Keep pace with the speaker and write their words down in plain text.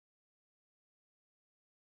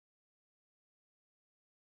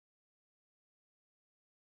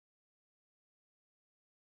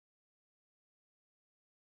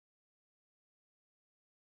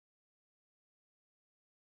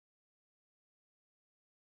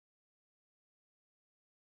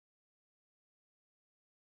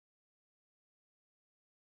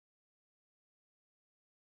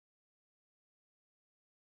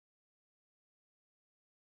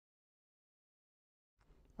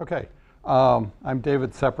Okay, I'm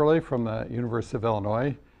David Ceperley from the University of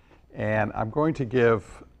Illinois, and I'm going to give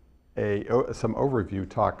some overview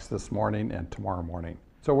talks this morning and tomorrow morning.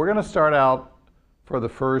 So we're going to start out for the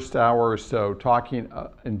first hour or so talking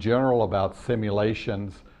in general about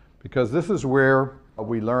simulations, because this is where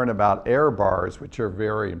we learn about error bars, which are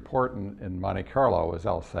very important in Monte Carlo, as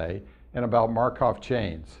I'll say, and about Markov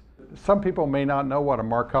chains. Some people may not know what a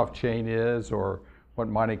Markov chain is or what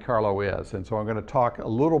Monte Carlo is, and so I'm going to talk a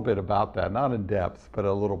little bit about that, not in depth, but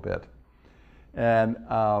a little bit. And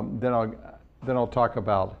then I'll talk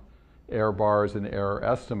about error bars and error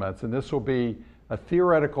estimates, and this will be a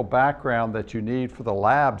theoretical background that you need for the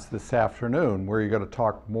labs this afternoon, where you're going to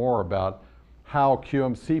talk more about how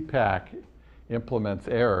QMCPACK implements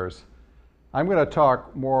errors. I'm going to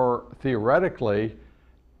talk more theoretically,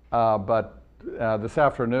 but this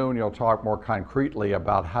afternoon you'll talk more concretely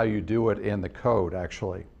about how you do it in the code,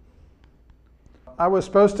 actually. I was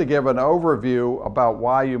supposed to give an overview about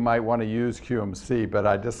why you might want to use QMC, but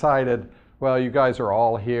I decided, well, you guys are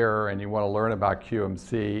all here and you want to learn about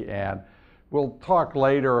QMC, and we'll talk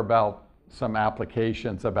later about some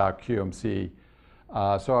applications about QMC.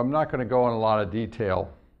 So I'm not going to go in a lot of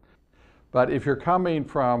detail. But if you're coming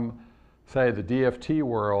from, say, the DFT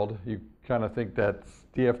world, you kind of think that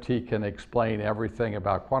DFT can explain everything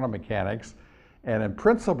about quantum mechanics, and in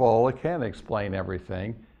principle it can explain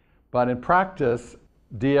everything, but in practice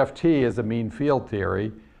DFT is a mean field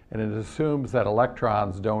theory, and it assumes that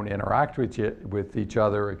electrons don't interact with each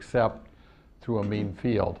other except through a mean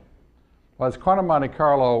field. Whereas quantum Monte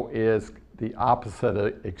Carlo is the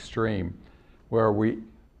opposite extreme, where we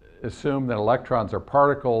assume that electrons are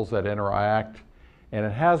particles that interact, and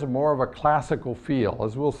it has more of a classical feel.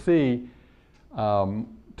 As we'll see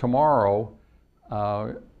tomorrow,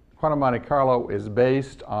 quantum Monte Carlo is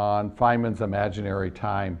based on Feynman's imaginary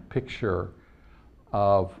time picture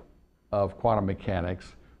of quantum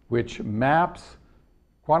mechanics, which maps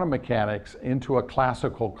quantum mechanics into a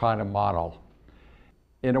classical kind of model.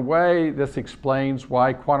 In a way, this explains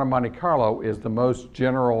why quantum Monte Carlo is the most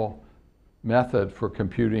general method for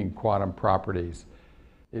computing quantum properties.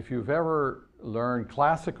 If you've ever learned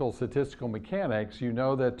classical statistical mechanics, you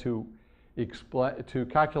know that to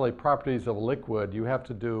calculate properties of a liquid, you have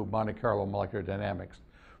to do Monte Carlo molecular dynamics.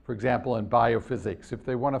 For example, in biophysics, if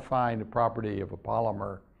they want to find a property of a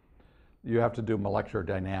polymer, you have to do molecular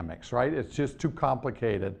dynamics, right? It's just too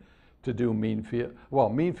complicated to do mean field. Well,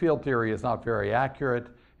 mean field theory is not very accurate,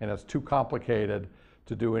 and it's too complicated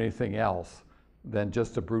to do anything else than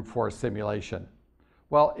just a brute force simulation.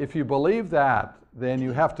 Well, if you believe that, then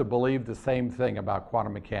you have to believe the same thing about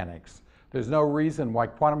quantum mechanics. There's no reason why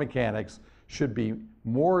quantum mechanics should be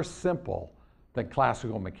more simple than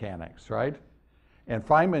classical mechanics, right? And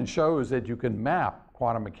Feynman shows that you can map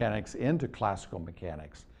quantum mechanics into classical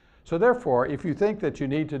mechanics. So therefore, if you think that you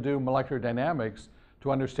need to do molecular dynamics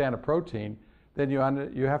to understand a protein, then you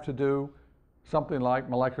have to do something like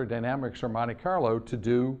molecular dynamics or Monte Carlo to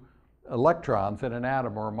do electrons in an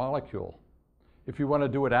atom or a molecule, if you want to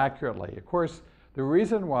do it accurately. Of course, the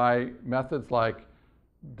reason why methods like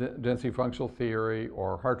density functional theory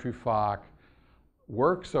or Hartree-Fock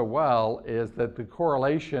work so well is that the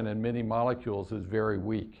correlation in many molecules is very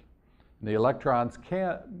weak. And the electrons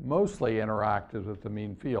can't mostly interact with the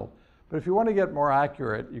mean field. But if you want to get more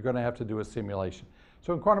accurate, you're going to have to do a simulation.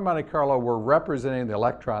 So in quantum Monte Carlo, we're representing the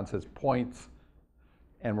electrons as points,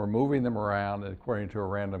 and we're moving them around according to a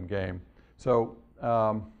random game. So,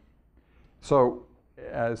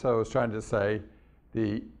 as I was trying to say,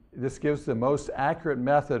 this gives the most accurate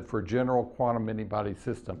method for general quantum many-body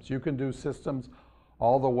systems. You can do systems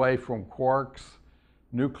all the way from quarks,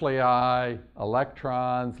 nuclei,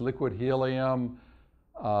 electrons, liquid helium,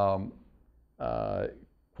 quantum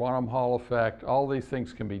Hall effect. All these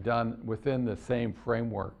things can be done within the same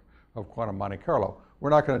framework of quantum Monte Carlo. We're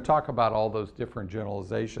not going to talk about all those different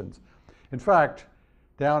generalizations. In fact,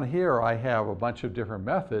 down here I have a bunch of different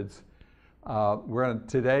methods. We're going to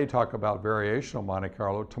today talk about variational Monte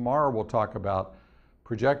Carlo. Tomorrow we'll talk about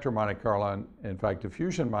projector Monte Carlo and, in fact,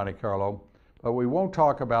 diffusion Monte Carlo. But we won't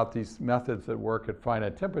talk about these methods that work at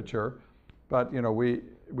finite temperature. But you know,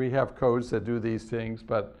 we have codes that do these things.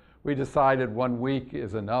 But we decided 1 week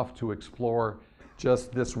is enough to explore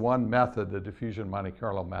just this one method, the diffusion Monte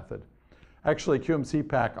Carlo method. Actually,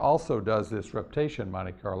 QMCPACK also does this reptation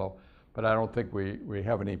Monte Carlo, but I don't think we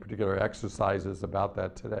have any particular exercises about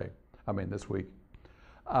that today. I mean, this week.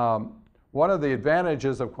 One of the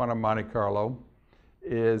advantages of quantum Monte Carlo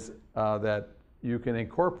is that you can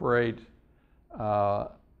incorporate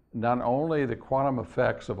not only the quantum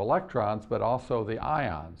effects of electrons, but also the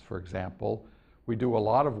ions. For example, we do a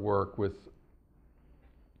lot of work with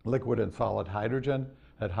liquid and solid hydrogen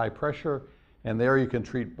at high pressure, and there you can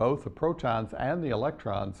treat both the protons and the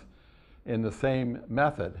electrons in the same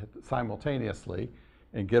method simultaneously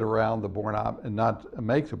and get around the Born-Oppenheimer and not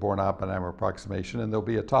make the Born-Oppenheimer approximation. And there'll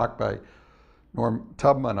be a talk by Norm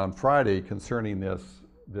Tubman on Friday concerning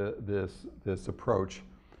this approach.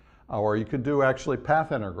 Or you could do actually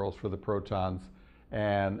path integrals for the protons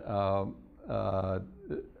and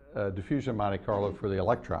diffusion Monte Carlo for the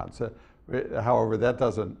electrons. However, that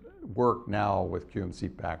doesn't work now with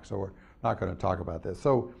QMCPACK, so we're not going to talk about this.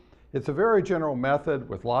 So it's a very general method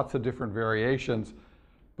with lots of different variations,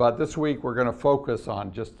 but this week we're going to focus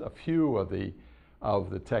on just a few of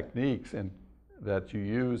the techniques that you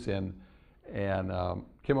use in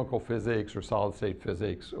chemical physics or solid state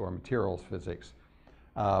physics or materials physics,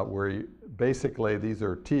 where basically these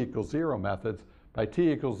are t equals 0 methods. By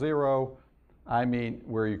t equals 0, I mean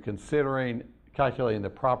where you're calculating the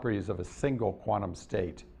properties of a single quantum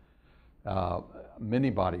state,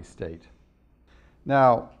 many-body state.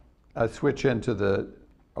 Now, I switch into the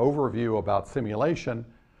overview about simulation.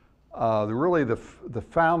 Really, the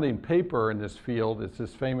founding paper in this field is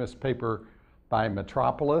this famous paper by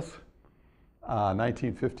Metropolis,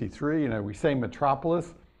 1953. You know, we say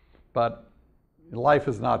Metropolis, but life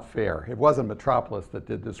is not fair. It wasn't Metropolis that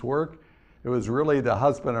did this work. It was really the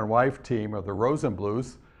husband and wife team of the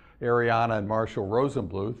Rosenbluths, Ariana and Marshall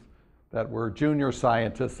Rosenbluth, that were junior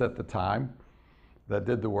scientists at the time that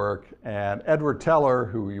did the work. And Edward Teller,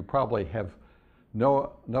 who you probably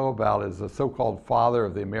know about, is the so-called father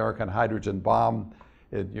of the American hydrogen bomb.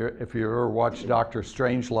 If you ever watched Dr.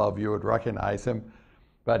 Strangelove, you would recognize him.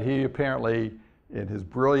 But he apparently, in his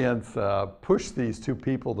brilliance, pushed these two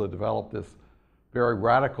people to develop this very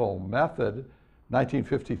radical method.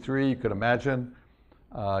 1953, you could imagine,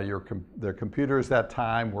 their computers that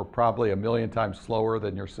time were probably 1,000,000 times slower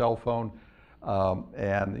than your cell phone.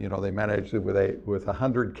 And you know, they managed it with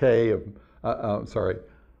 100K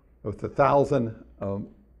with 1,000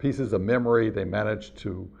 pieces of memory, they managed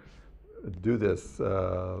to do this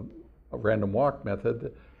random walk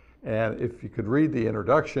method. And if you could read the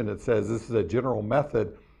introduction, it says this is a general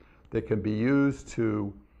method that can be used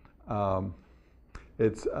to,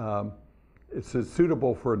 it's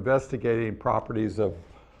suitable for investigating properties of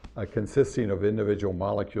consisting of individual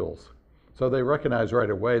molecules. So they recognized right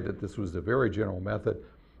away that this was a very general method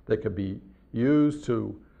that could be used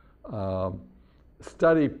to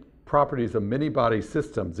study properties of many-body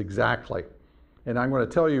systems exactly. And I'm going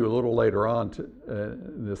to tell you a little later on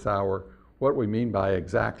in this hour what we mean by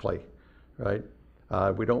exactly, right?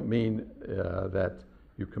 We don't mean that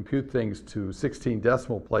you compute things to 16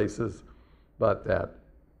 decimal places, but that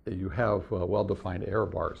you have well-defined error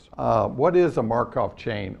bars. What is a Markov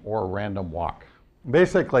chain or a random walk?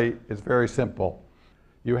 Basically, it's very simple.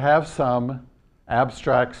 You have some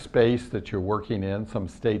abstract space that you're working in, some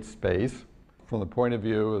state space. From the point of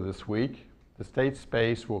view of this week, the state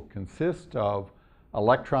space will consist of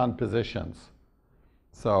electron positions.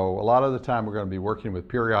 So a lot of the time we're going to be working with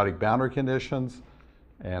periodic boundary conditions.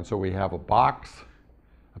 And so we have a box,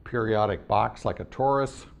 a periodic box like a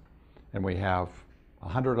torus, and we have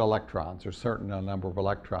 100 electrons, or certain number of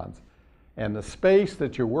electrons. And the space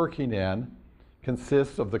that you're working in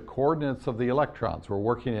consists of the coordinates of the electrons. We're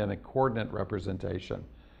working in a coordinate representation.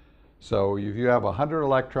 So if you have 100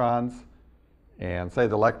 electrons, and say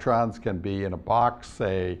the electrons can be in a box,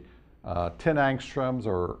 say 10 angstroms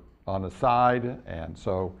or on the side, and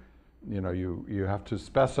so you have to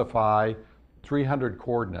specify 300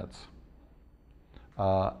 coordinates,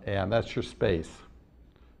 and that's your space,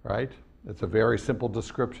 right? It's a very simple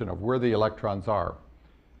description of where the electrons are.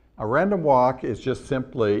 A random walk is just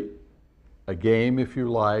simply a game, if you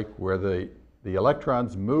like, where the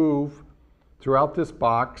electrons move throughout this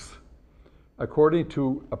box according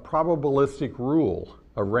to a probabilistic rule,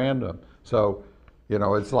 a random. So, you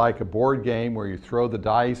know, it's like a board game where you throw the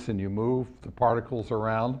dice and you move the particles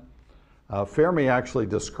around. Fermi actually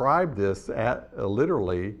described this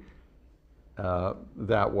literally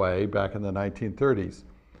that way back in the 1930s.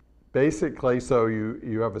 Basically, so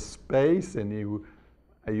you have a space and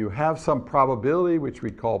you have some probability, which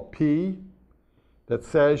we call P, that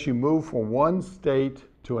says you move from one state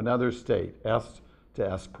to another state, S to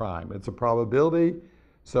S prime. It's a probability,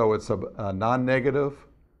 so it's a non-negative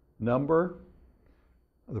number,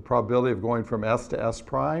 the probability of going from S to S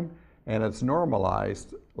prime, and it's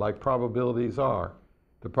normalized like probabilities are.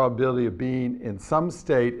 The probability of being in some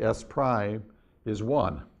state S prime is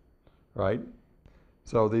 1, right?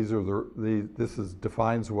 So these are this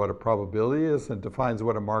defines what a probability is and defines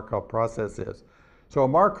what a Markov process is. So a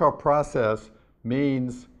Markov process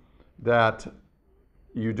means that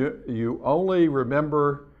you only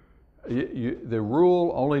remember The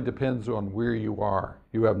rule only depends on where you are.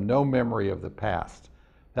 You have no memory of the past.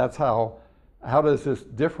 That's how does this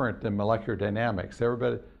different than molecular dynamics?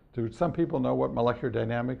 Do some people know what molecular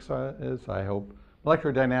dynamics is? I hope.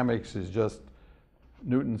 Molecular dynamics is just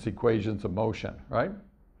Newton's equations of motion, right?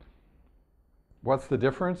 What's the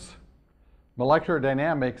difference? Molecular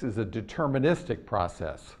dynamics is a deterministic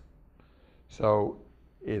process. So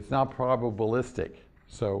it's not probabilistic.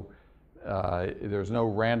 So there's no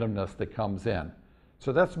randomness that comes in.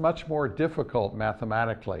 So that's much more difficult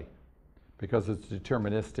mathematically because it's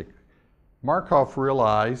deterministic. Markov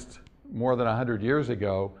realized more than 100 years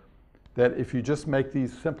ago that if you just make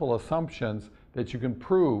these simple assumptions, that you can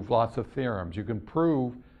prove lots of theorems. You can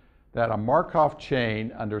prove that a Markov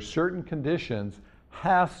chain under certain conditions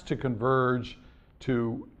has to converge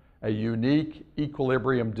to a unique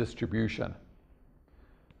equilibrium distribution.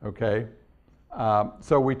 Okay?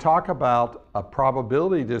 So we talk about a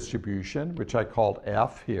probability distribution, which I called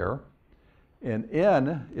F here, and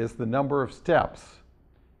N is the number of steps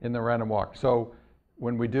in the random walk. So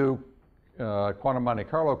when we do quantum Monte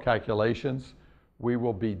Carlo calculations, we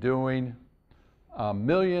will be doing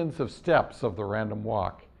millions of steps of the random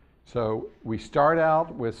walk. So we start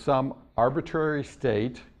out with some arbitrary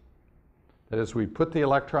state, that is, we put the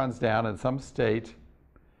electrons down in some state,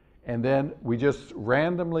 and then we just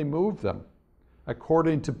randomly move them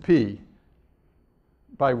according to P.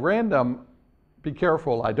 By random, be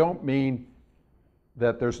careful, I don't mean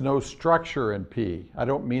that there's no structure in P. I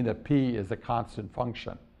don't mean that P is a constant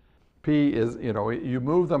function. P is, you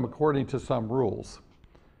move them according to some rules.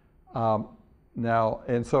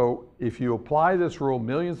 And so if you apply this rule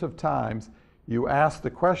millions of times, you ask the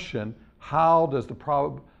question,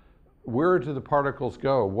 where do the particles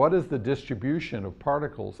go? What is the distribution of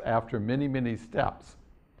particles after many, many steps?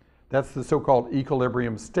 That's the so-called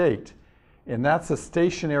equilibrium state. And that's a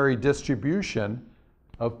stationary distribution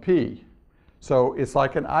of P. So it's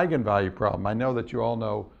like an eigenvalue problem. I know that you all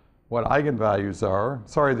know what eigenvalues are.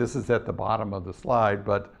 Sorry, this is at the bottom of the slide,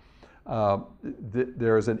 but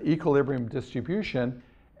there's an equilibrium distribution,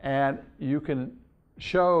 and you can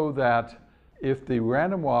show that if the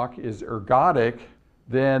random walk is ergodic,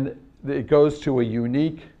 then it goes to a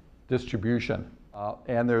unique distribution,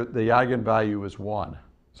 and the eigenvalue is 1.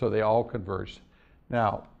 So they all converge.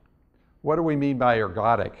 Now, what do we mean by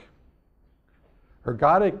ergodic?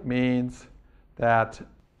 Ergodic means that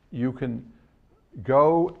you can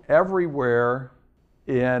go everywhere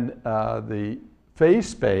in the phase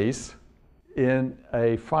space in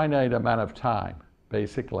a finite amount of time,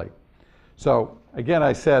 basically. So again,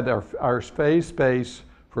 I said our phase space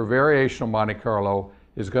for variational Monte Carlo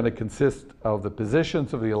is going to consist of the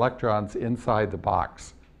positions of the electrons inside the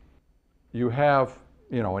box. You have,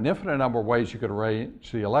 an infinite number of ways you could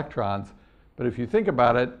arrange the electrons, but if you think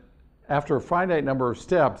about it, after a finite number of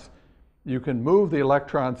steps, you can move the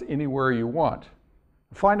electrons anywhere you want.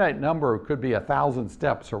 A finite number could be 1,000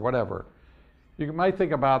 steps or whatever. You might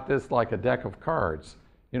think about this like a deck of cards.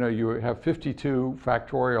 You have 52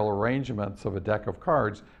 factorial arrangements of a deck of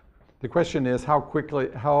cards. The question is how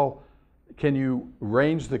can you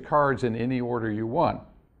arrange the cards in any order you want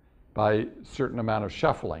by a certain amount of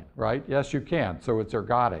shuffling, right? Yes, you can, so it's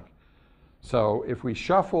ergodic. So if we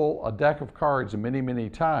shuffle a deck of cards many, many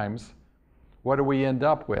times, what do we end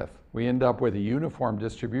up with? We end up with a uniform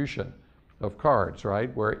distribution of cards,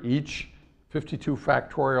 right? Where each 52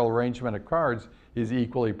 factorial arrangement of cards is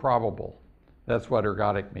equally probable. That's what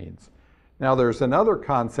ergodic means. Now there's another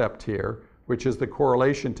concept here, which is the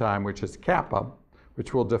correlation time, which is kappa,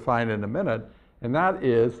 which we'll define in a minute, and that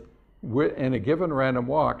is, in a given random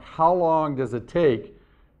walk, how long does it take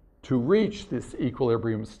to reach this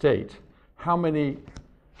equilibrium state? How many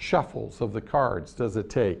shuffles of the cards does it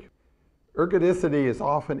take? Ergodicity is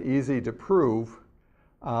often easy to prove,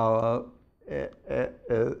 and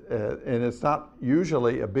it's not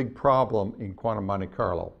usually a big problem in quantum Monte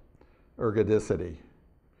Carlo, ergodicity,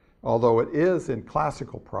 although it is in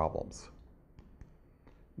classical problems.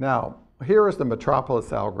 Now, here is the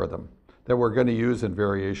metropolis algorithm that we're going to use in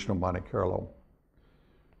variational Monte Carlo.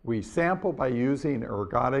 We sample by using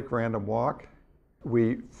ergodic random walk.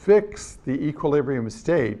 We fix the equilibrium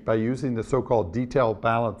state by using the so-called detailed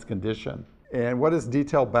balance condition. And what is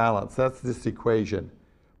detailed balance? That's this equation.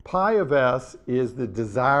 Pi of s is the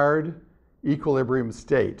desired equilibrium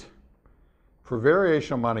state. For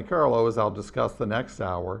variational Monte Carlo, as I'll discuss the next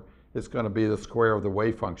hour, it's going to be the square of the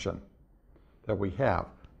wave function that we have.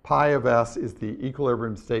 Pi of s is the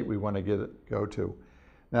equilibrium state we want to go to.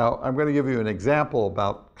 Now, I'm going to give you an example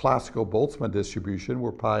about classical Boltzmann distribution,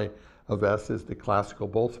 where pi of s is the classical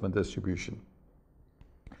Boltzmann distribution.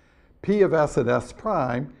 P of s at s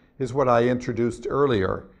prime is what I introduced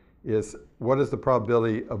earlier, is what is the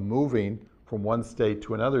probability of moving from one state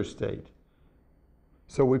to another state.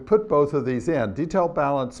 So we put both of these in. Detailed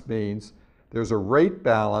balance means there's a rate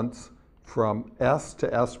balance from S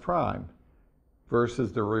to S prime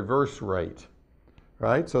versus the reverse rate,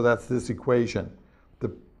 right? So that's this equation.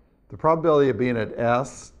 The probability of being at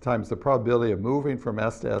S times the probability of moving from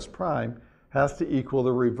S to S prime has to equal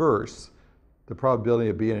the reverse, the probability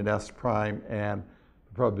of being at S prime and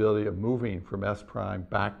the probability of moving from S prime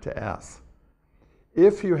back to S.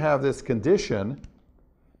 If you have this condition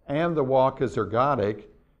and the walk is ergodic,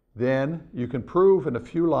 then you can prove in a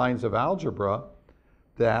few lines of algebra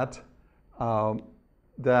that,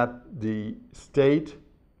 that the state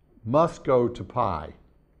must go to pi.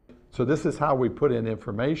 So this is how we put in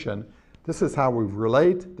information. This is how we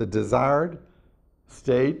relate the desired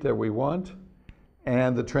state that we want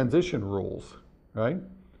and the transition rules, right?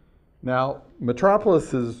 Now,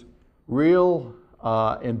 Metropolis's real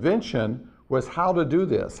invention was how to do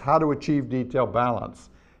this, how to achieve detailed balance.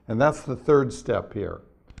 And that's the third step here.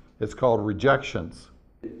 It's called rejections.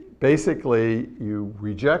 Basically, you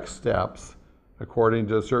reject steps according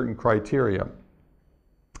to a certain criteria.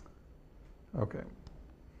 Okay.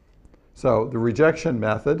 So the rejection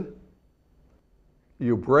method,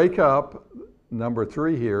 you break up, number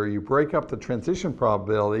 3 here, you break up the transition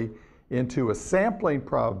probability into a sampling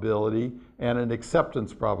probability and an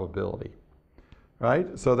acceptance probability,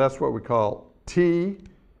 right? So that's what we call T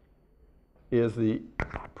is the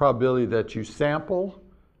probability that you sample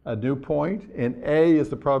a new point, and A is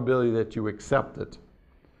the probability that you accept it.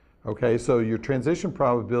 Okay, so your transition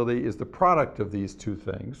probability is the product of these two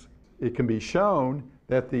things. It can be shown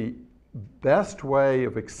that the best way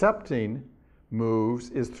of accepting moves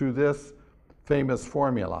is through this famous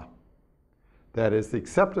formula. That is the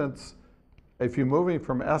acceptance, if you're moving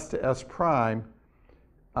from S to S prime,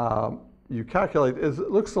 you calculate,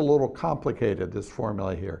 it looks a little complicated, this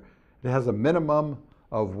formula here. It has a minimum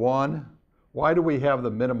of 1. Why do we have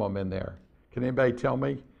the minimum in there? Can anybody tell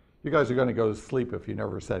me? You guys are going to go to sleep if you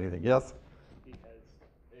never said anything. Yes? Because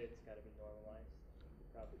it's got to be normalized.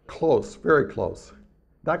 Probably. Close, very close.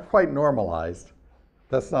 Not quite normalized.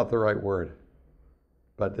 That's not the right word.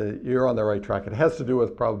 But you're on the right track. It has to do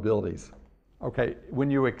with probabilities. Okay,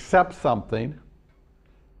 when you accept something,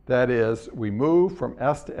 that is, we move from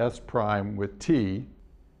S to S prime with T,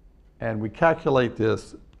 and we calculate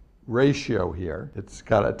this ratio here. It's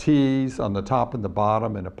got a T's on the top and the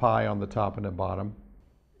bottom and a pi on the top and the bottom.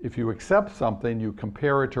 If you accept something, you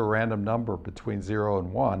compare it to a random number between 0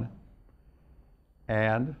 and 1,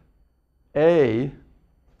 and A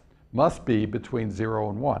must be between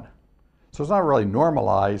 0 and 1. So it's not really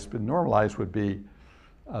normalized, but normalized would be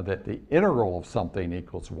that the integral of something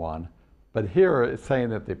equals 1. But here it's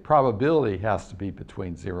saying that the probability has to be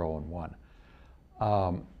between 0 and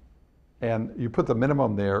 1. And you put the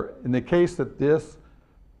minimum there. In the case that this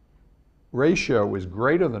ratio is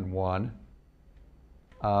greater than 1,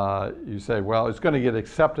 you say, well, it's going to get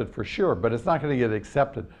accepted for sure, but it's not going to get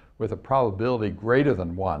accepted with a probability greater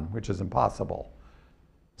than 1, which is impossible.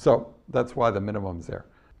 So that's why the minimum's there.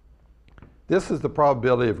 This is the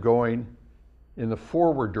probability of going in the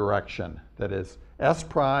forward direction. That is, S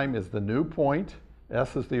prime is the new point,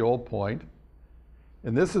 S is the old point,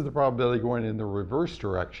 and this is the probability going in the reverse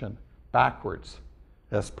direction, backwards,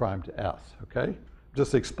 S prime to S, okay?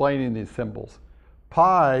 Just explaining these symbols.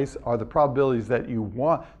 Pi's are the probabilities that you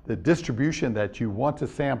want, the distribution that you want to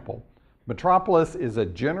sample. Metropolis is a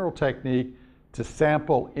general technique to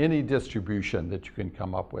sample any distribution that you can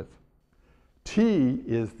come up with. T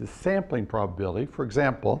is the sampling probability. For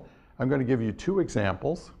example, I'm going to give you 2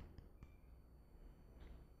 examples.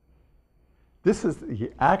 This is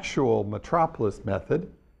the actual Metropolis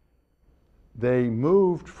method. They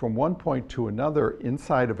moved from one point to another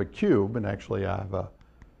inside of a cube, and actually I have a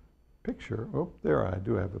picture. Oh, there I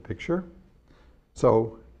do have a picture.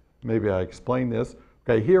 So maybe I explain this.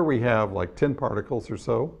 Okay, here we have like 10 particles or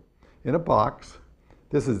so in a box.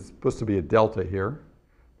 This is supposed to be a delta here.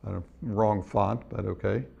 Wrong font, but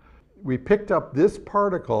okay. We picked up this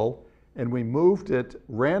particle and we moved it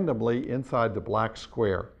randomly inside the black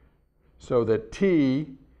square so that T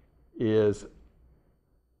is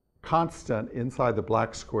constant inside the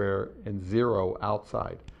black square and 0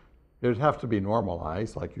 outside. It would have to be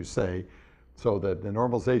normalized, like you say, so that the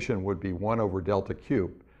normalization would be 1 over delta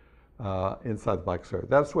cube inside the black square.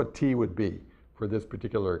 That's what T would be for this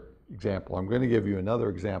particular example. I'm going to give you another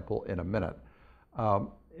example in a minute.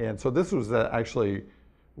 And so this was actually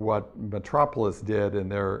what Metropolis did in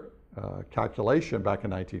their calculation back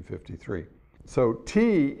in 1953. So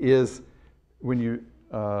T is when you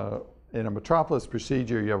in a metropolis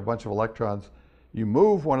procedure, you have a bunch of electrons. You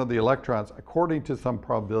move one of the electrons according to some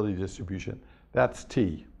probability distribution. That's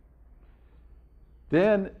T.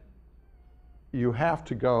 Then you have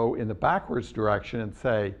to go in the backwards direction and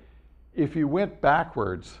say, if you went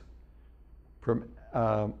backwards from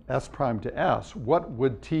S prime to S, what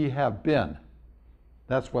would T have been?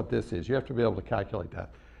 That's what this is. You have to be able to calculate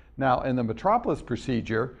that. Now, in the metropolis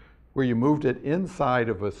procedure, where you moved it inside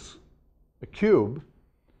of a cube,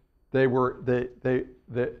 it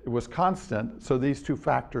was constant, so these two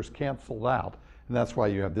factors canceled out. And that's why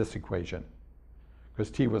you have this equation, because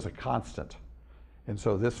T was a constant. And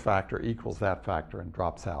so this factor equals that factor and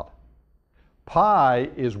drops out. Pi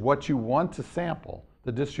is what you want to sample,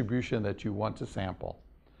 the distribution that you want to sample.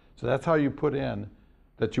 So that's how you put in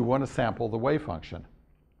that you want to sample the wave function.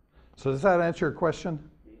 So does that answer your question?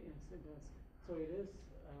 Yes, it does. So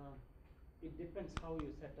it depends how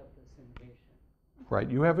you set up the simulation. Right,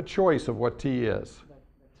 you have a choice of what T is. That's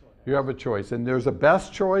what You have a choice, and there's a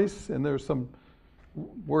best choice, and there's some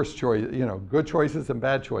worse choice, good choices and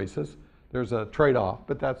bad choices. There's a trade-off,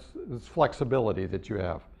 but that's flexibility that you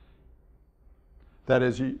have. That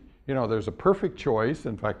is, there's a perfect choice.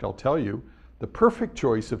 In fact, I'll tell you, the perfect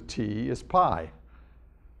choice of T is pi.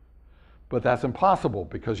 But that's impossible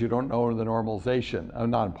because you don't know the normalization.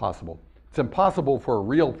 Not impossible. It's impossible for a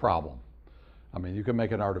real problem. I mean, you can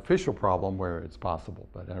make an artificial problem where it's possible,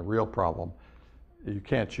 but in a real problem, you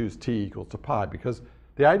can't choose T equals to pi, because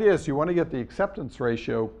the idea is you want to get the acceptance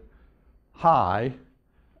ratio high,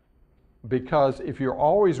 because if you're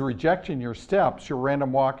always rejecting your steps, your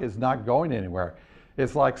random walk is not going anywhere.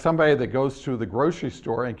 It's like somebody that goes to the grocery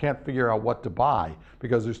store and can't figure out what to buy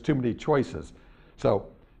because there's too many choices. So,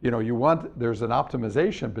 there's an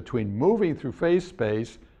optimization between moving through phase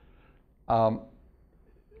space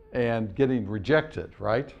and getting rejected,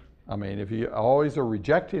 right? I mean, if you always are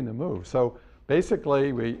rejecting the move. So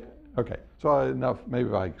basically so enough,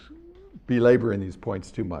 maybe I belaboring these points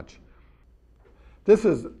too much. This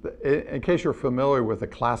is, in case you're familiar with the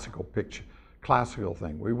classical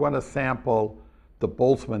thing, we want to sample the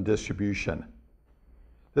Boltzmann distribution.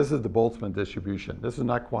 This is the Boltzmann distribution. This is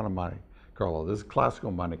not quantum Monte Carlo. This is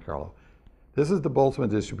classical Monte Carlo. This is the Boltzmann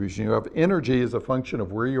distribution. You have energy as a function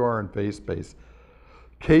of where you are in phase space.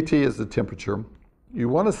 KT is the temperature. You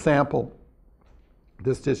want to sample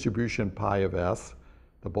this distribution pi of S,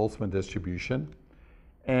 the Boltzmann distribution,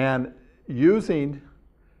 and using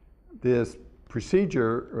this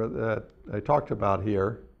procedure that I talked about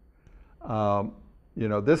here,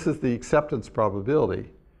 this is the acceptance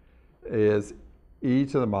probability, is e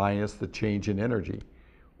to the minus the change in energy.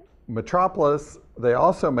 Metropolis, they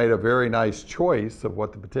also made a very nice choice of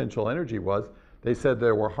what the potential energy was. They said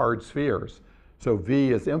there were hard spheres. So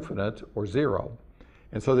V is infinite or 0.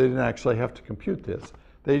 And so they didn't actually have to compute this.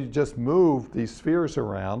 They just moved these spheres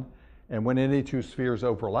around, and when any two spheres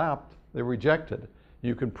overlapped, they rejected.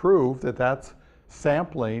 You can prove that that's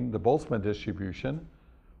sampling the Boltzmann distribution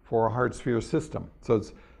for a hard sphere system. So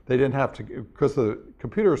they didn't have to, because the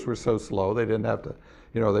computers were so slow, they didn't have to,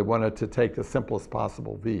 they wanted to take the simplest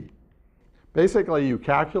possible V. Basically, you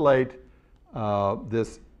calculate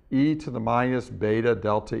this e to the minus beta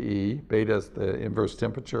delta E. Beta is the inverse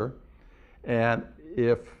temperature. And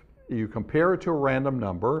if you compare it to a random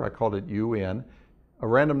number, I called it UN, a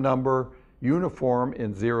random number uniform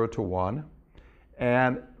in 0 to 1.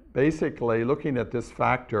 And basically, looking at this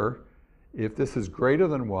factor, if this is greater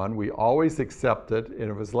than 1, we always accept it.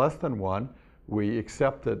 And if it's less than 1, we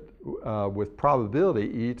accept it with probability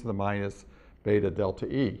e to the minus beta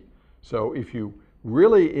delta E. So if you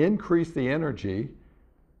really increase the energy,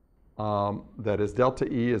 that is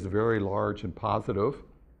delta E is very large and positive,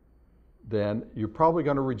 then you're probably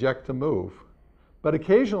going to reject the move. But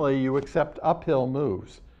occasionally you accept uphill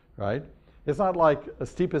moves, right? It's not like a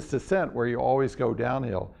steepest descent where you always go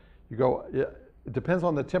downhill. It depends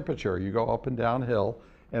on the temperature. You go up and downhill,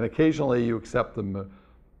 and occasionally you accept the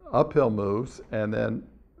uphill moves,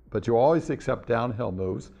 but you always accept downhill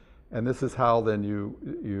moves, and this is how then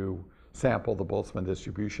you sample the Boltzmann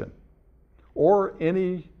distribution, or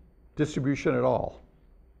any distribution at all.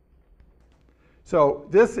 So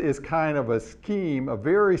this is kind of a scheme, a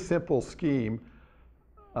very simple scheme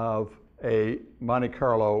of a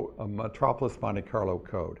metropolis Monte Carlo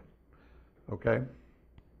code, okay?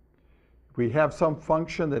 We have some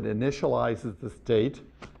function that initializes the state,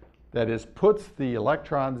 that is, puts the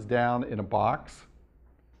electrons down in a box.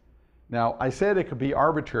 Now, I said it could be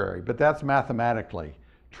arbitrary, but that's mathematically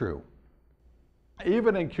true.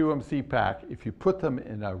 Even in QMCPACK, if you put them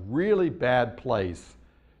in a really bad place,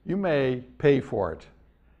 you may pay for it.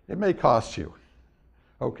 It may cost you,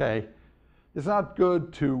 okay? it's not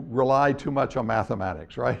good to rely too much on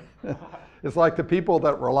mathematics, right? It's like the people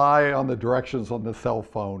that rely on the directions on the cell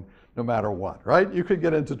phone no matter what, right? You could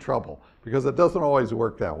get into trouble because it doesn't always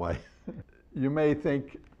work that way. You may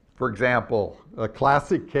think, for example, a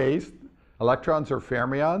classic case, electrons or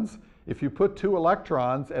fermions. If you put two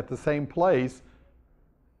electrons at the same place,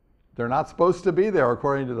 they're not supposed to be there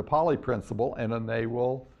according to the Pauli principle, and then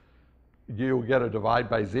you'll get a divide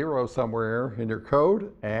by zero somewhere in your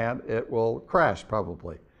code, and it will crash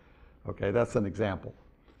probably. Okay, that's an example.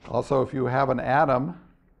 Also, if you have an atom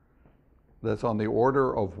that's on the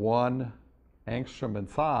order of 1 angstrom in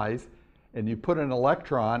size, and you put an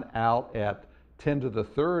electron out at 10 to the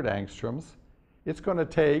third angstroms, it's going to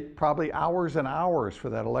take probably hours and hours for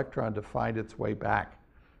that electron to find its way back,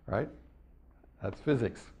 right? That's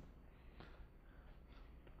physics.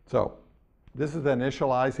 So this is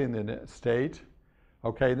initializing the state.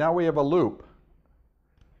 Okay, now we have a loop.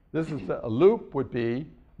 A loop would be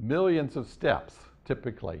millions of steps,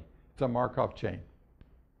 typically. It's a Markov chain.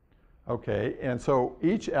 Okay, and so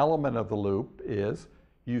each element of the loop is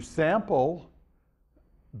you sample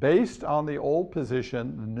based on the old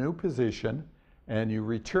position, the new position, and you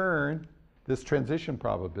return this transition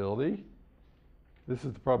probability. This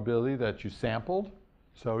is the probability that you sampled.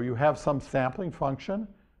 So you have some sampling function.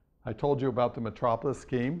 I told you about the metropolis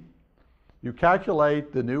scheme. You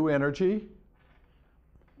calculate the new energy.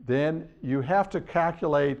 Then you have to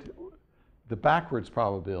calculate the backwards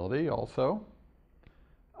probability also.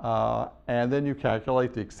 And then you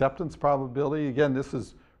calculate the acceptance probability. Again, this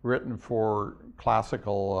is written for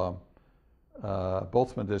classical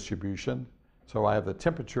Boltzmann distribution. So I have the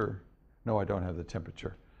temperature. No, I don't have the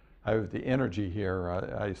temperature. I have the energy here.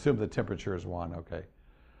 I assume the temperature is 1, okay.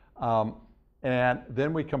 And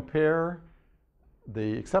then we compare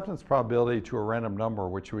the acceptance probability to a random number,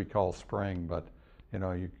 which we call spring, but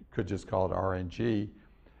you could just call it RNG.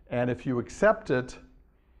 And if you accept it,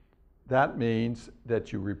 that means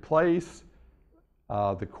that you replace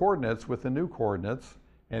the coordinates with the new coordinates,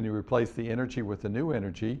 and you replace the energy with the new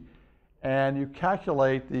energy, and you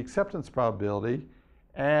calculate the acceptance probability,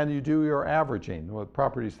 and you do your averaging with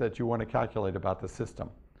properties that you want to calculate about the system.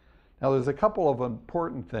 Now, there's a couple of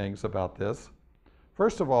important things about this.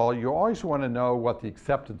 First of all, you always want to know what the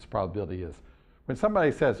acceptance probability is. When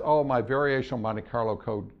somebody says, oh, my variational Monte Carlo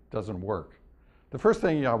code doesn't work, the first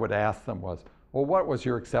thing I would ask them was, well, what was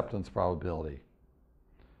your acceptance probability?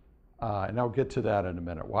 And I'll get to that in a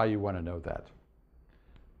minute, why you want to know that.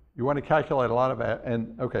 You want to calculate a lot of,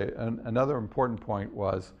 and okay, another important point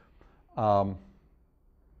was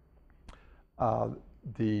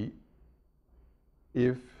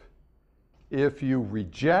if you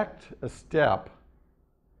reject a step,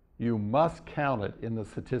 you must count it in the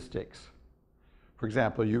statistics. For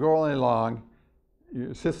example, you go along,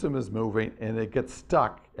 your system is moving, and it gets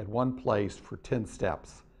stuck at one place for 10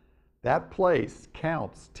 steps. That place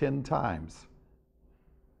counts 10 times.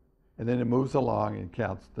 And then it moves along and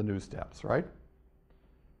counts the new steps, right?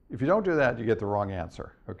 If you don't do that, you get the wrong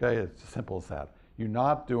answer, okay? It's as simple as that. You're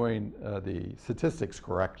not doing the statistics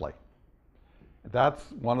correctly.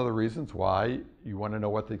 That's one of the reasons why you want to know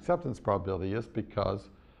what the acceptance probability is, because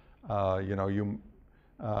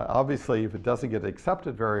obviously if it doesn't get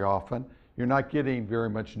accepted very often, you're not getting very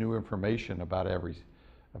much new information about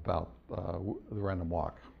the random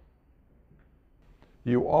walk.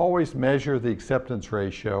 You always measure the acceptance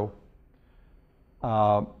ratio,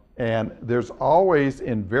 and there's always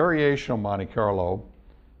in variational Monte Carlo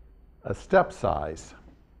a step size.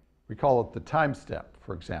 We call it the time step,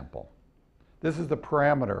 for example. This is the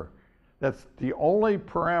parameter. That's the only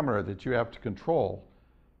parameter that you have to control,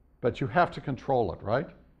 but you have to control it, right?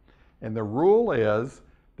 And the rule is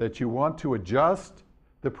that you want to adjust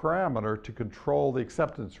the parameter to control the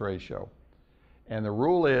acceptance ratio. And the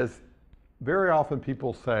rule is, very often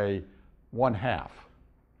people say 1/2.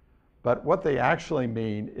 But what they actually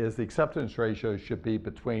mean is the acceptance ratio should be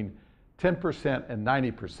between 10% and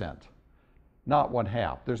 90%, not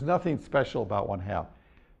 1/2. There's nothing special about 1/2.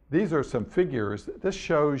 These are some figures. This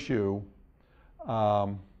shows you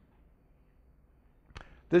how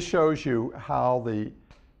the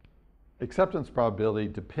acceptance probability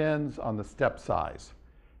depends on the step size.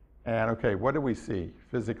 And okay, what do we see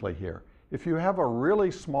physically here? If you have a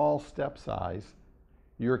really small step size,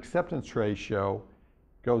 your acceptance ratio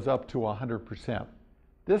goes up to 100%.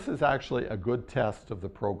 This is actually a good test of the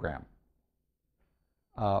program.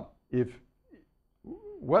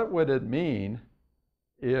 What would it mean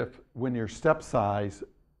if when your step size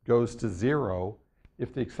goes to 0,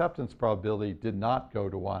 if the acceptance probability did not go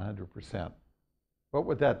to 100%? What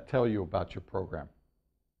would that tell you about your program?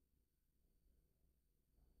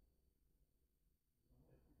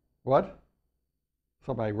 What?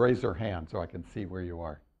 Somebody raise their hand so I can see where you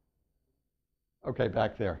are. Okay,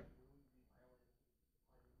 back there.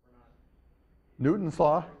 Newton's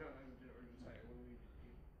law?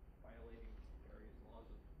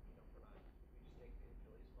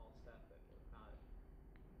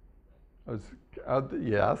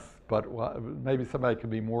 Yes, but maybe somebody could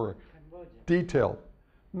be more detailed.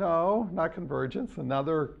 No, not convergence.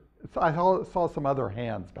 Another, I saw some other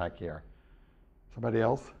hands back here. Somebody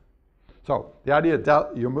else? So the idea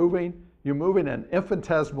that you're moving an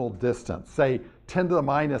infinitesimal distance, say 10 to the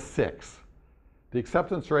minus 6. The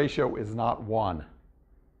acceptance ratio is not 1.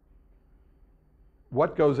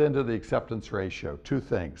 What goes into the acceptance ratio? Two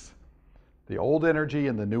things, the old energy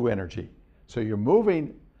and the new energy. So you're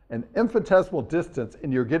moving an infinitesimal distance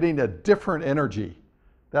and you're getting a different energy.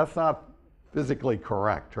 That's not physically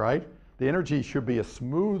correct, right? The energy should be a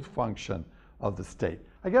smooth function of the state.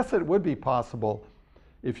 I guess it would be possible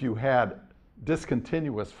if you had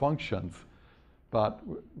discontinuous functions, but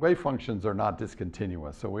wave functions are not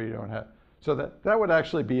discontinuous, so we don't have, so that would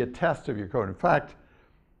actually be a test of your code. In fact,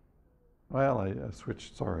 well, I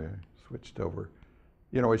switched over.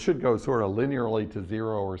 You know, it should go sort of linearly to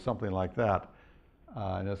 0 or something like that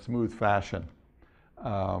in a smooth fashion,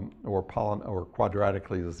 or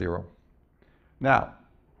quadratically to 0. Now,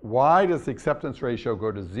 why does the acceptance ratio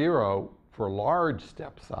go to 0 for large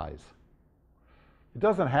step size? It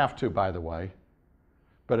doesn't have to, by the way,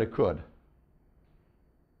 but it could.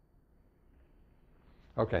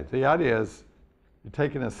 Okay, the idea is you're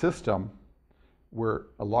taking a system where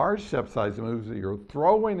a large step size moves, you're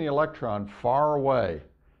throwing the electron far away.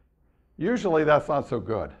 Usually that's not so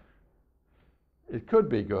good. It could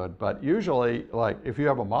be good, but usually, like if you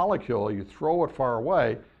have a molecule, you throw it far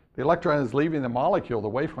away, the electron is leaving the molecule, the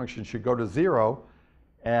wave function should go to 0,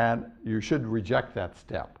 and you should reject that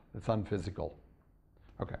step. It's unphysical.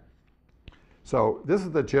 Okay, so this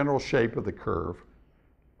is the general shape of the curve.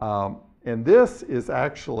 And this is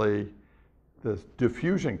actually the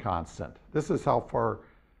diffusion constant. This is how far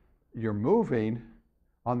you're moving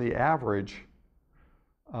on the average.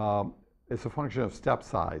 It's a function of step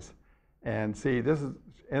size. And see, this is,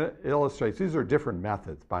 it illustrates, these are different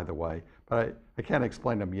methods, by the way, but I can't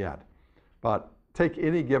explain them yet. But take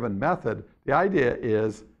any given method, the idea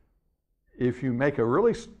is if you make a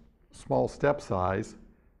really small step size,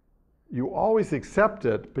 you always accept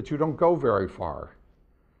it, but you don't go very far,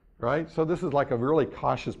 right? So this is like a really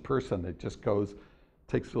cautious person that just goes,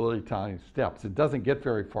 takes really tiny steps. It doesn't get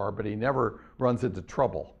very far, but he never runs into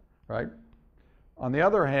trouble, right? On the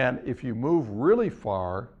other hand, if you move really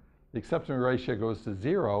far, the acceptance ratio goes to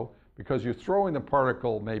 0 because you're throwing the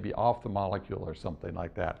particle maybe off the molecule or something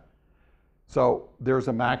like that. So there's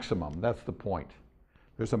a maximum, that's the point.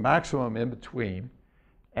 There's a maximum in between,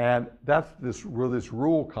 and that's where this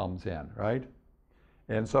rule comes in, right?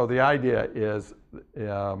 And so the idea is,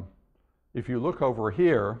 if you look over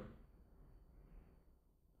here,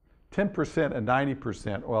 10% and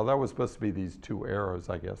 90%, well, that was supposed to be these two arrows,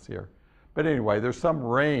 I guess, here. But anyway, there's some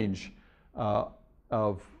range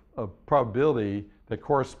of probability that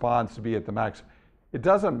corresponds to be at the maximum. It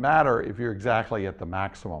doesn't matter if you're exactly at the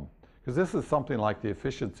maximum, because this is something like the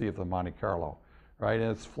efficiency of the Monte Carlo, right?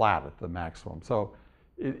 And it's flat at the maximum. So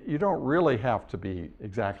you don't really have to be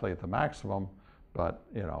exactly at the maximum, but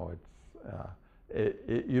you know,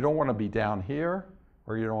 you don't want to be down here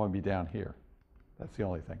or you don't want to be down here. That's the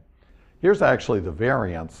only thing. Here's actually the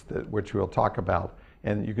variance, which we'll talk about.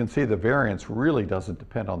 And you can see the variance really doesn't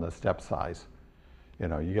depend on the step size. You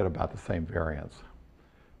know, you get about the same variance.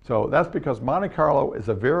 So that's because Monte Carlo is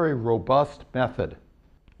a very robust method.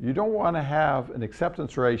 You don't want to have an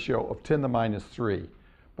acceptance ratio of 10 to the minus 3.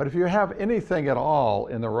 But if you have anything at all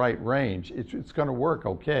in the right range, it's going to work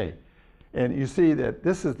okay. And you see that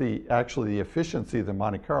this is actually the efficiency of the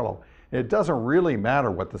Monte Carlo. And it doesn't really matter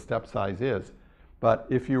what the step size is. But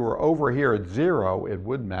if you were over here at 0, it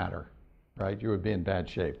would matter, right? You would be in bad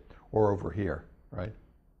shape. Or over here, right?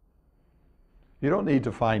 You don't need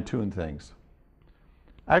to fine-tune things.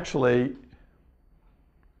 Actually,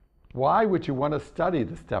 why would you want to study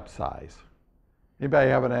the step size? Anybody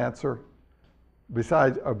have an answer?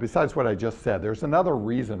 Besides what I just said, there's another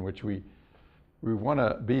reason which we want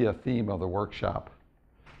to be a theme of the workshop.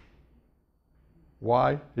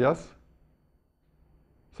 Why? Yes?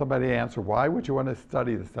 Somebody answer. Why would you want to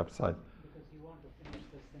study the step size? Because you want to finish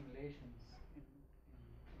the simulations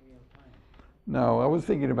in real time. No, I was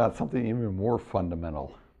thinking about something even more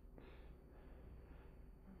fundamental.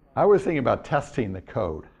 I was thinking about testing the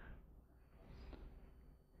code.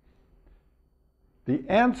 The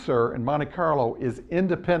answer in Monte Carlo is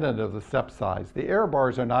independent of the step size. The error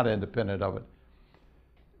bars are not independent of it.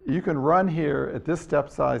 you can run here at this step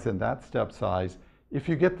size and that step size. If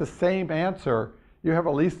you get the same answer, you have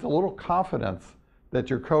at least a little confidence that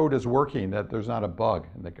your code is working, that there's not a bug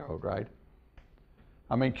in the code, right?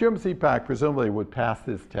 I mean, QMCPACK presumably would pass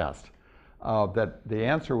this test, that the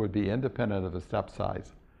answer would be independent of the step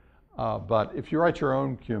size. But if you write your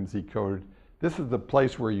own QMC code, this is the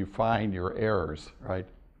place where you find your errors, right?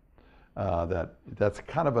 That's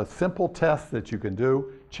kind of a simple test that you can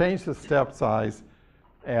do. Change the step size,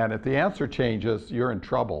 and if the answer changes, you're in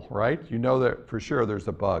trouble, right? You know that for sure there's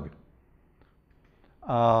a bug.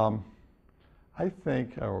 I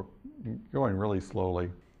think, oh, going really slowly.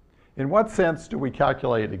 In what sense do we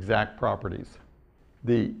calculate exact properties?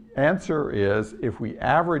 The answer is if we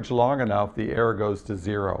average long enough, the error goes to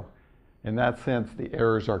 0. In that sense, the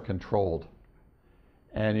errors are controlled.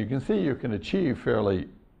 And you can see you can achieve fairly,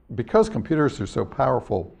 because computers are so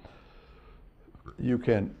powerful, you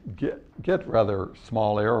can get rather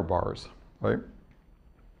small error bars, right?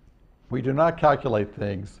 We do not calculate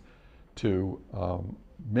things to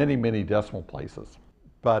many, many decimal places,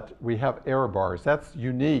 but we have error bars. That's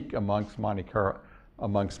unique amongst Monte Carlo,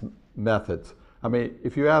 amongst methods. I mean,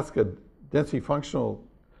 if you ask a density functional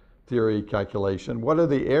theory calculation, what are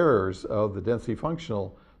the errors of the density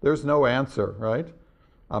functional? There's no answer, right?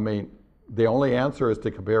 I mean, the only answer is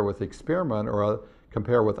to compare with the experiment or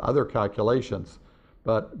compare with other calculations.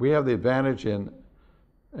 But we have the advantage in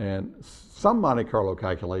some Monte Carlo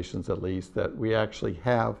calculations, at least, that we actually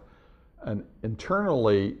have an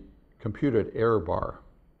internally computed error bar.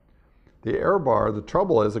 The error bar, the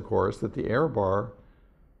trouble is, of course, that the error bar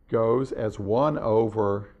goes as 1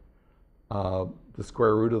 over the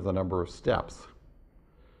square root of the number of steps.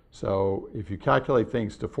 So if you calculate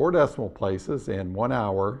things to 4 decimal places in 1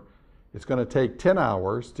 hour, it's going to take 10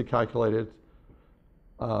 hours to calculate it,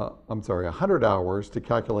 100 hours to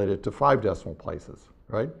calculate it to 5 decimal places,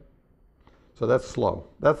 right? So that's slow.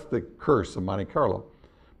 That's the curse of Monte Carlo.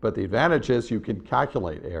 But the advantage is you can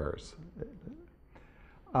calculate errors.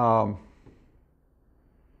 I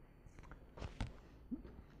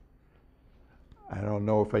don't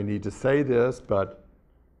know if I need to say this, but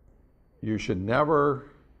you should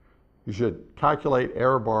calculate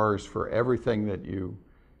error bars for everything that you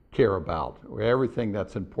care about, or everything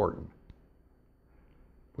that's important.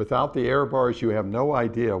 Without the error bars, you have no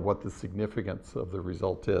idea what the significance of the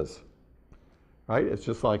result is, right? It's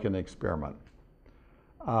just like an experiment.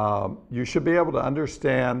 You should be able to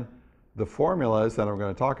understand the formulas that I'm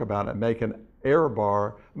going to talk about and make an error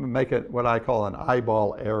bar, make it what I call an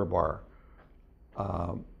eyeball error bar,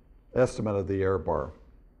 estimate of the error bar.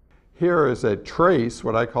 Here is a trace,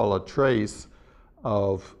 what I call a trace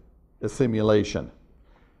of a simulation.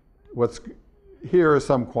 Here is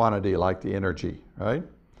some quantity like the energy, right?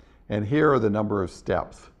 And here are the number of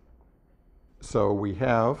steps. So we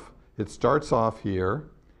have, it starts off here,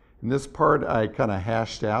 and this part I kind of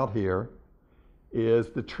hashed out here is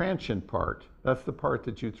the transient part. That's the part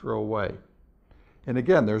that you throw away. And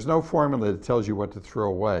again, there's no formula that tells you what to throw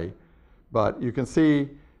away, but you can see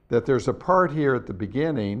that there's a part here at the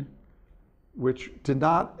beginning which did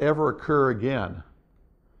not ever occur again.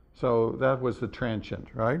 So that was the transient,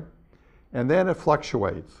 right? And then it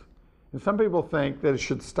fluctuates. And some people think that it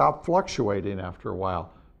should stop fluctuating after a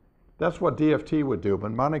while. That's what DFT would do,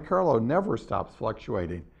 but Monte Carlo never stops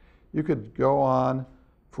fluctuating. You could go on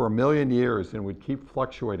for 1 million years and would keep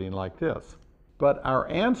fluctuating like this. But our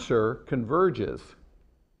answer converges.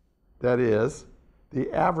 That is,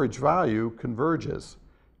 the average value converges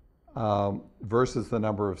versus the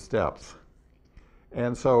number of steps.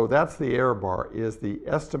 And so that's the error bar, is the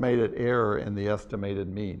estimated error in the estimated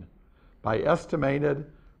mean. By estimated,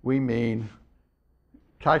 we mean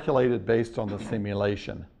calculated based on the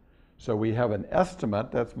simulation. So we have an estimate,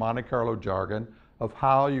 that's Monte Carlo jargon, of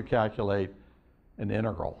how you calculate an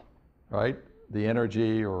integral, right? The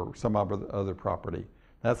energy or some other property.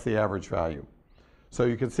 That's the average value. So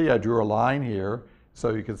you can see I drew a line here.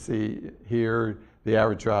 So you can see here the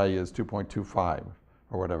average value is 2.25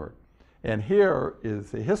 or whatever. And here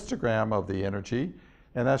is a histogram of the energy,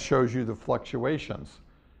 and that shows you the fluctuations.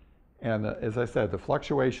 And as I said, the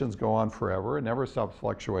fluctuations go on forever. It never stops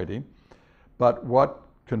fluctuating. But what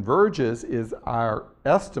converges is our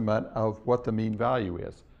estimate of what the mean value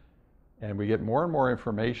is. And we get more and more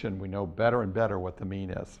information. We know better and better what the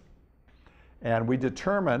mean is. And we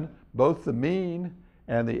determine both the mean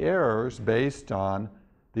and the errors based on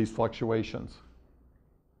these fluctuations,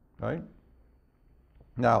 right?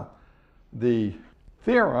 Now, the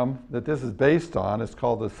theorem that this is based on is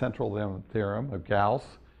called the central limit theorem of Gauss.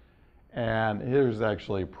 And here's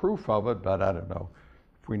actually proof of it, but I don't know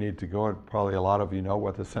if we need to go. Probably a lot of you know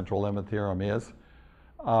what the central limit theorem is.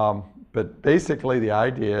 But basically the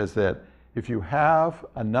idea is that if you have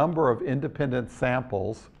a number of independent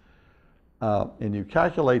samples and you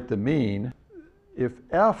calculate the mean, if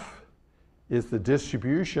F is the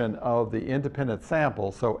distribution of the independent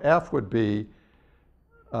samples, so F would be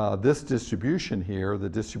this distribution here, the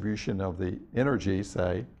distribution of the energy,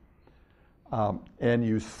 say, and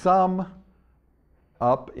you sum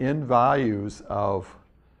up in values of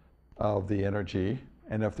the energy,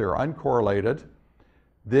 and if they're uncorrelated,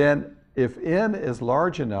 then if n is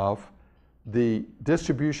large enough, the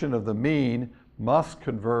distribution of the mean must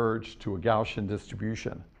converge to a Gaussian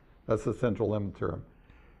distribution. That's the central limit theorem.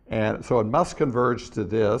 And so it must converge to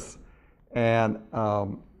this, and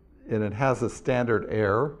it has a standard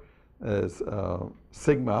error as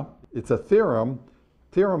sigma. It's a theorem.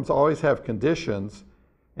 Theorems always have conditions,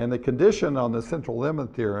 and the condition on the central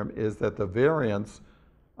limit theorem is that the variance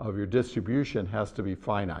of your distribution has to be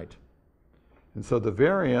finite. And so the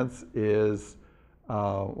variance is,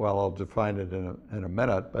 well, I'll define it in a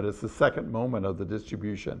minute, but it's the second moment of the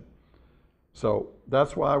distribution. So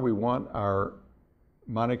that's why we want our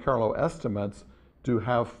Monte Carlo estimates to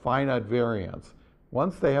have finite variance.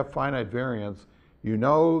 Once they have finite variance, you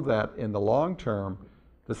know that in the long term,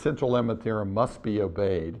 the central limit theorem must be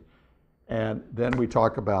obeyed. And then we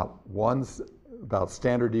talk about about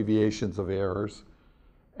standard deviations of errors,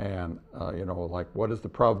 and you know, like what is the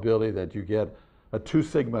probability that you get a 2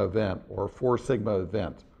 sigma event or a 4 sigma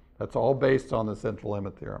event. That's all based on the central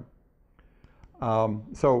limit theorem.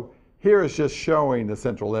 So here is just showing the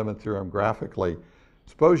central limit theorem graphically.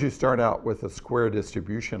 Suppose you start out with a square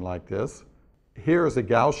distribution like this. Here is a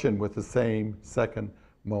Gaussian with the same second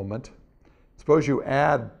moment. Suppose you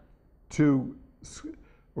add 2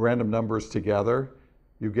 random numbers together,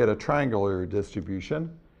 you get a triangular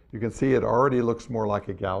distribution. You can see it already looks more like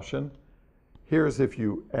a Gaussian. Here's if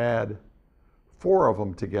you add 4 of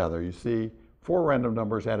them together. You see 4 random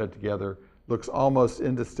numbers added together looks almost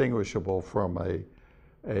indistinguishable from a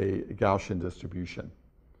Gaussian distribution.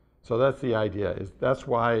 So that's the idea. That's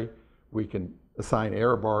why we can assign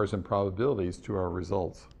error bars and probabilities to our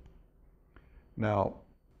results. Now,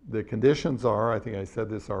 the conditions are, I think I said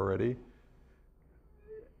this already,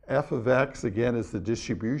 f of x, again, is the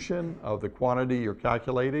distribution of the quantity you're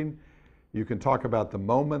calculating. You can talk about the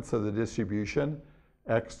moments of the distribution,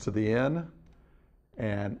 x to the n.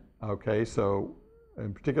 And, okay, so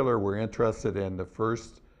in particular, we're interested in the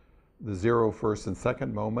 0, first, and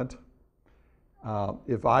second moment.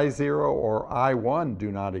 If I0 or I1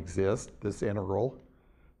 do not exist, this integral,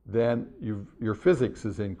 then your physics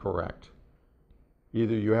is incorrect.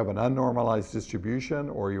 Either you have an unnormalized distribution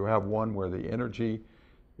or you have one where the energy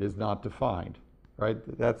is not defined, right?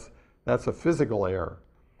 That's a physical error.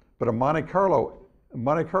 But a Monte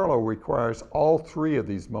Carlo requires all 3 of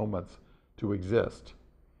these moments to exist.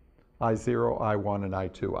 I0, I1, and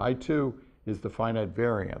I2. I2 is the finite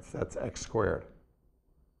variance. That's x squared.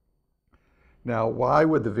 Now, why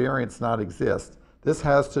would the variance not exist? This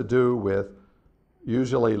has to do with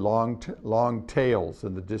usually long tails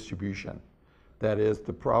in the distribution. That is,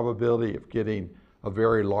 the probability of getting a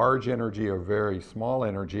very large energy or very small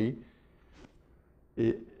energy.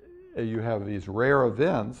 You have these rare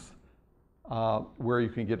events where you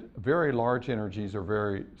can get very large energies or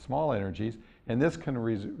very small energies, and this can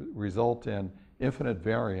result in infinite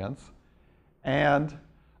variance. And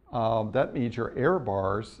that means your error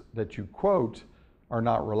bars that you quote are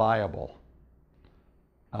not reliable.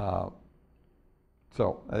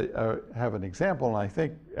 So I have an example, and I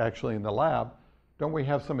think actually in the lab, don't we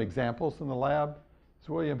have some examples in the lab? Is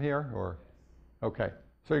William here? Or okay,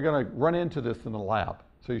 so you're going to run into this in the lab,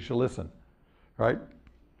 so you should listen, right?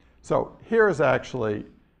 So here's actually,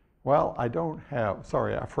 well, I don't have,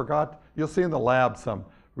 sorry, I forgot. You'll see in the lab some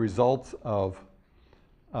results of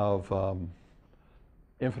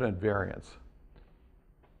infinite variance.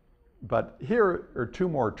 But here are 2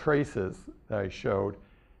 more traces that I showed.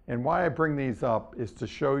 And why I bring these up is to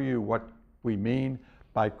show you what we mean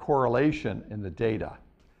by correlation in the data.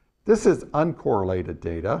 This is uncorrelated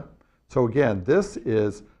data. So again, this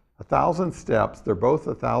is 1,000 steps. They're both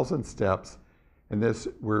 1,000 steps. And this,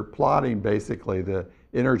 we're plotting basically the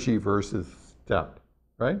energy versus step,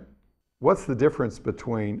 right? What's the difference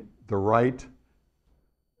between the right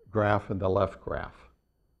graph and the left graph?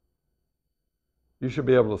 You should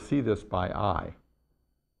be able to see this by eye.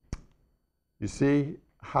 You see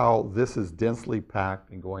how this is densely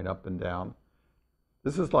packed and going up and down?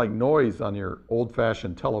 This is like noise on your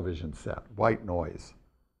old-fashioned television set, white noise.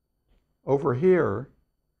 Over here,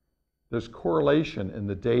 there's correlation in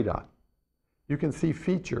the data. You can see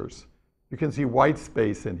features. You can see white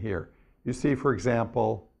space in here. You see, for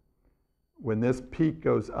example, when this peak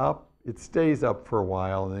goes up, it stays up for a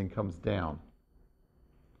while and then comes down.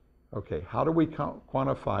 Okay, how do we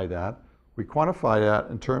quantify that? We quantify that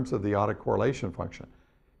in terms of the autocorrelation function.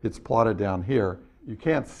 It's plotted down here. You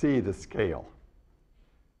can't see the scale.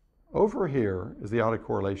 Over here is the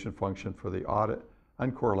autocorrelation function for the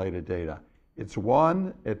uncorrelated data. It's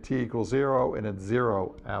 1 at t equals 0, and it's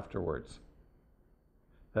 0 afterwards.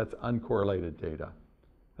 That's uncorrelated data.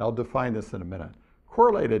 I'll define this in a minute.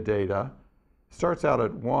 Correlated data starts out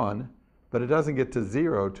at 1, but it doesn't get to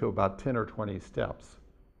 0 till about 10 or 20 steps.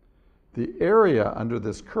 The area under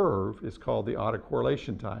this curve is called the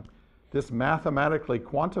autocorrelation time. This mathematically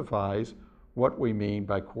quantifies what we mean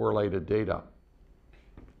by correlated data.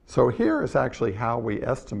 So here is actually how we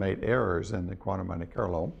estimate errors in the quantum Monte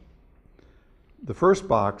Carlo. The first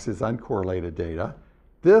box is uncorrelated data.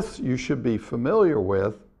 This you should be familiar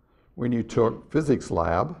with when you took physics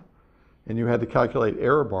lab and you had to calculate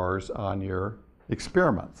error bars on your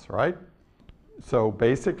experiments, right? So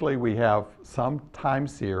basically we have some time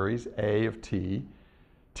series, A of t.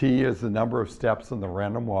 T is the number of steps in the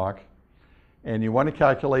random walk. And you want to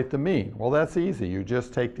calculate the mean. Well, that's easy. You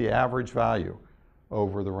just take the average value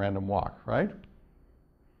over the random walk, right?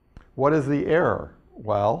 What is the error?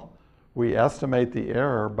 Well, we estimate the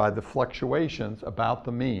error by the fluctuations about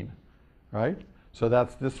the mean, right? So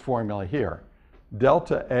that's this formula here.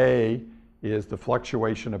 Delta A is the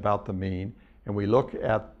fluctuation about the mean, and we look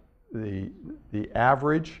at the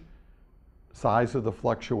average size of the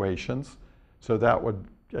fluctuations. So that would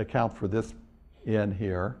account for this n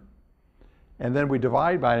here. And then we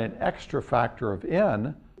divide by an extra factor of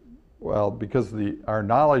n, well, because our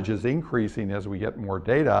knowledge is increasing as we get more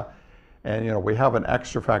data, and we have an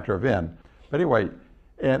extra factor of n. But anyway,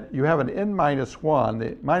 and you have an n minus 1.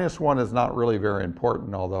 The minus 1 is not really very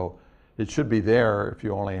important, although it should be there if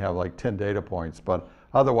you only have like 10 data points, but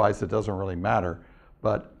otherwise it doesn't really matter.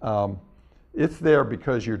 But it's there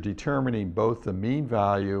because you're determining both the mean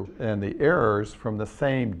value and the errors from the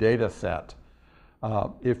same data set.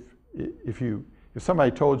 If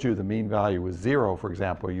somebody told you the mean value was 0, for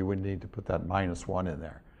example, you would need to put that minus 1 in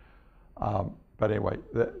there. But anyway,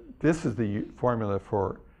 this is the formula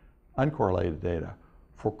for uncorrelated data.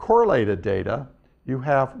 For correlated data, you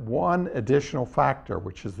have one additional factor,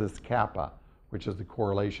 which is this kappa, which is the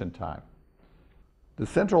correlation time. The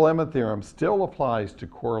central limit theorem still applies to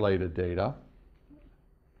correlated data,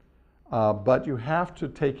 but you have to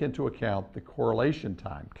take into account the correlation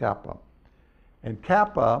time, kappa. And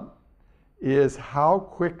kappa is how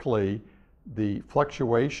quickly the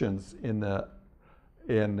fluctuations in the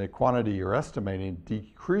quantity you're estimating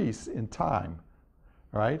decrease in time,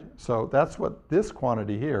 right? So that's what this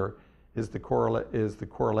quantity here is, the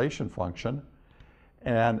correlation function,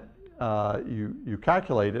 and you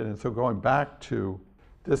calculate it. And so going back to,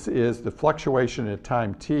 this is the fluctuation at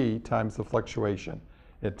time t times the fluctuation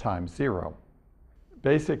at time 0.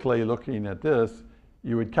 Basically, looking at this,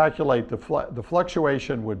 you would calculate the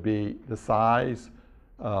fluctuation would be the size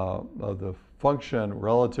of the function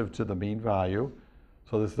relative to the mean value.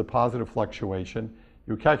 So this is the positive fluctuation.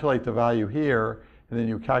 You calculate the value here, and then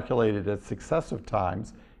you calculate it at successive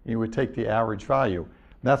times, and you would take the average value.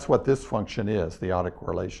 And that's what this function is, the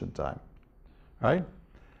autocorrelation time, right?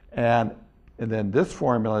 And then this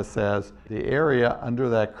formula says the area under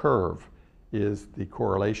that curve is the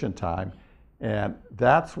correlation time, and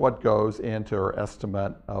that's what goes into our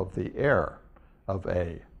estimate of the error of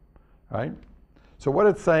A, right? So what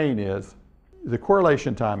it's saying is the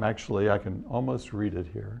correlation time, actually, I can almost read it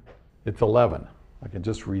here. It's 11. I can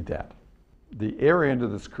just read that. The area under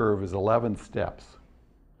this curve is 11 steps.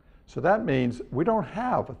 So that means we don't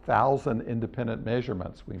have 1,000 independent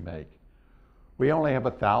measurements we make. We only have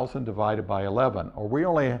 1,000 divided by 11,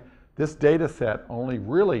 or this data set only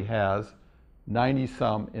really has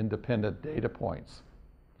 90-some independent data points.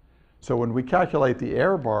 So when we calculate the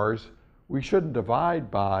error bars, we shouldn't divide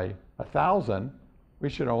by 1,000, we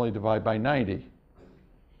should only divide by 90.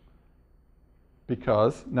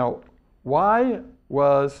 Because, now, why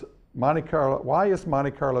is Monte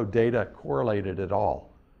Carlo data correlated at all?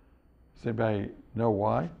 Does anybody know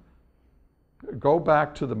why? Go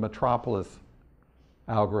back to the Metropolis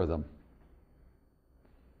algorithm.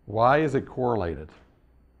 Why is it correlated?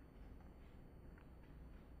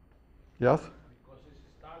 Yes? Because it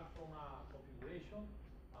starts from a configuration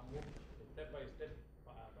and moves step by step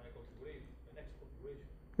by configuration, the next configuration.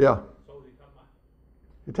 Yeah. So they have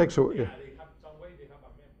It takes a, they have some way they have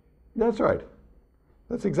a memory. That's right.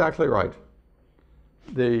 That's exactly right.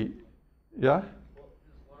 Yeah? Well, is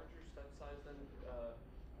larger step size then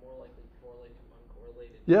more likely to correlate to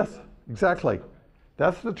uncorrelated Yes, data? exactly. Okay.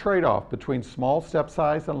 That's the trade-off between small step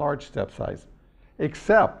size and large step size.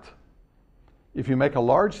 Except if you make a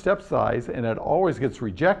large step size and it always gets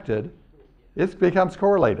rejected, it becomes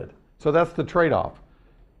correlated. So that's the trade-off.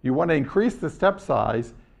 You want to increase the step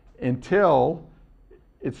size until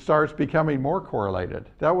it starts becoming more correlated.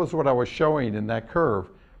 That was what I was showing in that curve,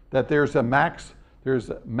 that there's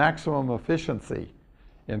maximum efficiency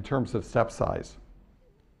in terms of step size.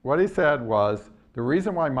 What he said was, the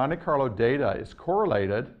reason why Monte Carlo data is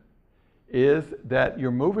correlated is that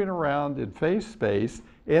you're moving around in phase space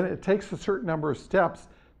and it takes a certain number of steps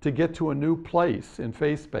to get to a new place in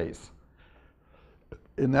phase space.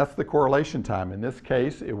 And that's the correlation time. In this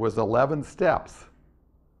case, it was 11 steps.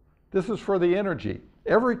 This is for the energy.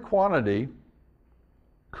 Every quantity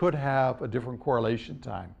could have a different correlation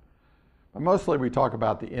time. But mostly we talk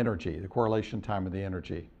about the energy, the correlation time of the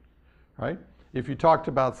energy, right? If you talked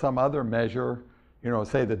about some other measure,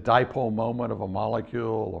 say the dipole moment of a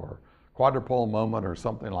molecule or quadrupole moment or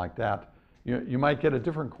something like that, you might get a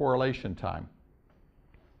different correlation time.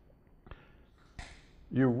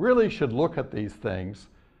 You really should look at these things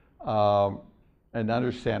and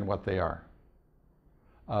understand what they are.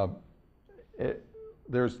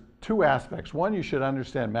 There's two aspects. One, you should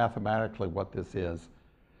understand mathematically what this is.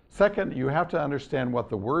 Second, you have to understand what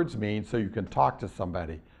the words mean so you can talk to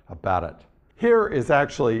somebody about it. Here is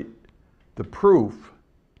actually the proof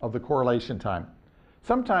of the correlation time.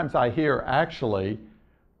 Sometimes I hear actually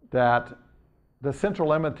that the central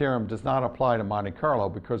limit theorem does not apply to Monte Carlo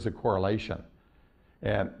because of correlation.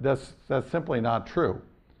 And that's simply not true.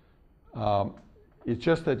 It's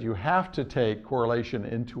just that you have to take correlation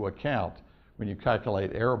into account when you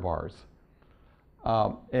calculate error bars.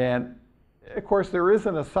 And of course, there is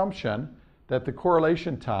an assumption that the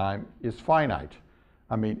correlation time is finite.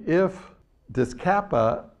 I mean, if this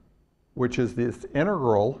kappa, which is this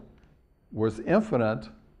integral, was infinite,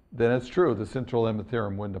 then it's true, the central limit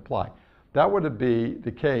theorem wouldn't apply. That would be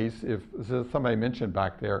the case if, as somebody mentioned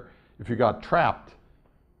back there, if you got trapped,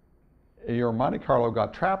 your Monte Carlo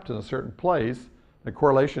got trapped in a certain place, the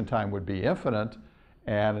correlation time would be infinite,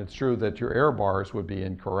 and it's true that your error bars would be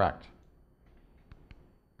incorrect.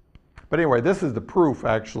 But anyway, this is the proof,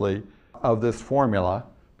 actually, of this formula,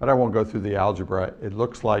 but I won't go through the algebra. It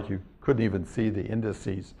looks like you couldn't even see the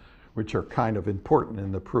indices, which are kind of important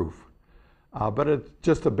in the proof. But it's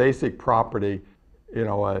just a basic property,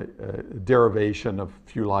 a derivation of a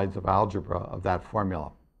few lines of algebra of that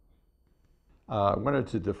formula. I wanted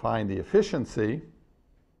to define the efficiency.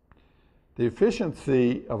 The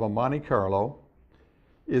efficiency of a Monte Carlo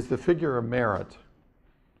is the figure of merit.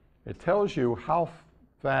 It tells you how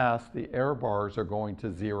fast the error bars are going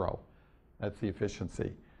to zero. That's the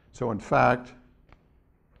efficiency. So in fact,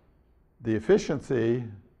 the efficiency,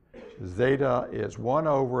 zeta, is 1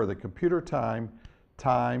 over the computer time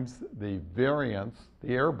times the variance,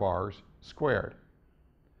 the error bars, squared.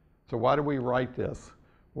 So why do we write this?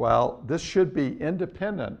 Well, this should be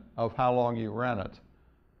independent of how long you run it.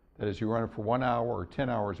 That is, you run it for 1 hour or 10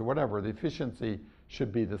 hours or whatever, the efficiency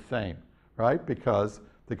should be the same, right? Because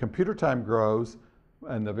the computer time grows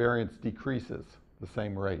and the variance decreases the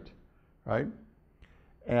same rate, right?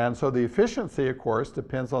 And so the efficiency, of course,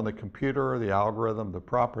 depends on the computer, the algorithm, the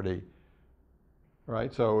property,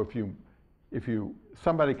 right? So if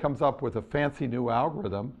somebody comes up with a fancy new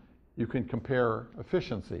algorithm, you can compare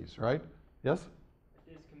efficiencies, right? Yes?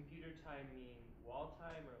 Does computer time mean wall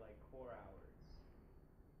time or like core hours?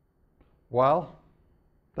 Well,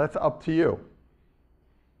 that's up to you.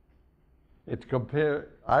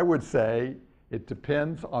 I would say it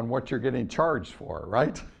depends on what you're getting charged for,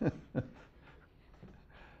 right?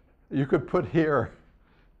 You could put here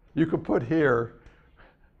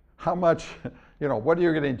how much, what are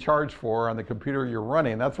you getting charged for on the computer you're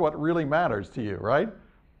running? That's what really matters to you, right?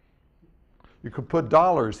 You could put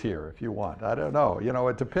dollars here if you want. I don't know.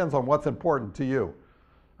 It depends on what's important to you.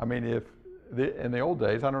 I mean, in the old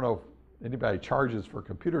days, I don't know if anybody charges for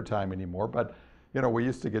computer time anymore, but we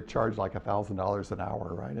used to get charged like $1,000 an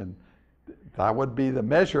hour, right? And that would be the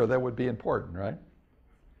measure that would be important, right?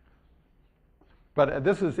 But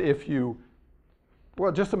this is if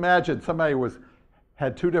just imagine somebody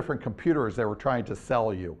had two different computers they were trying to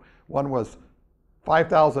sell you. One was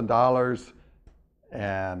 $5,000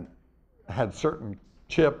 and had a certain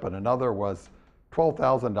chip, and another was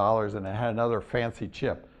 $12,000 and it had another fancy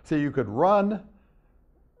chip. So you could run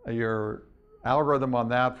your algorithm on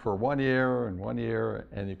that for 1 year and 1 year,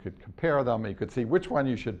 and you could compare them, and you could see which one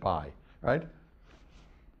you should buy, right?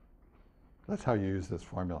 That's how you use this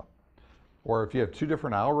formula. Or if you have two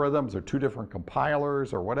different algorithms or two different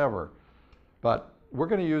compilers or whatever. But we're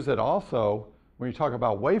going to use it also when you talk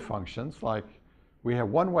about wave functions, like we have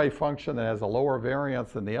one wave function that has a lower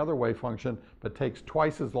variance than the other wave function, but takes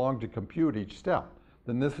twice as long to compute each step,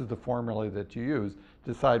 then this is the formula that you use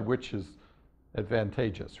to decide which is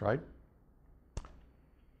advantageous, right?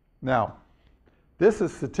 Now, this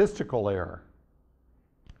is statistical error.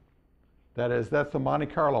 That is, that's the Monte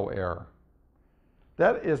Carlo error.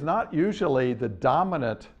 That is not usually the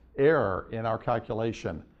dominant error in our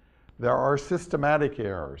calculation. There are systematic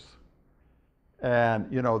errors.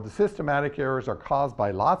 And, you know, the systematic errors are caused by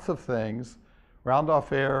lots of things: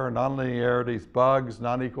 round-off error, nonlinearities, bugs,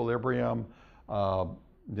 non-equilibrium,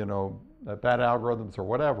 you know, bad algorithms or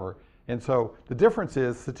whatever. And so the difference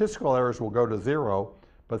is statistical errors will go to 0,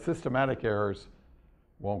 but systematic errors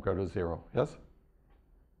won't go to 0. Yes?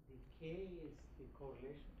 The K is the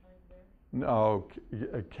correlation time there? No,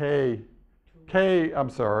 I'm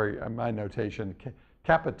sorry, my notation,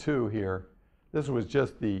 kappa 2 here. This was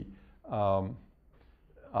just the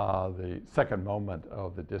second moment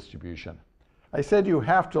of the distribution. I said you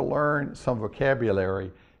have to learn some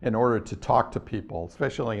vocabulary in order to talk to people,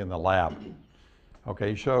 especially in the lab.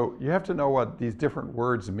 Okay, so you have to know what these different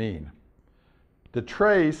words mean. The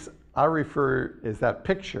trace, I refer, is that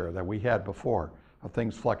picture that we had before of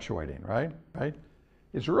things fluctuating, right?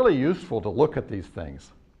 It's really useful to look at these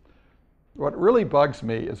things. What really bugs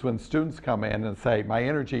me is when students come in and say, my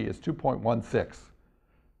energy is 2.16.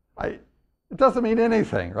 It doesn't mean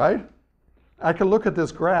anything, right? I can look at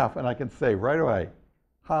this graph and I can say right away,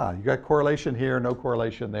 you got correlation here, no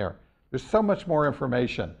correlation there. There's so much more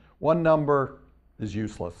information. One number is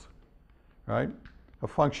useless, right? A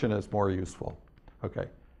function is more useful. Okay,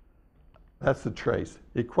 that's the trace.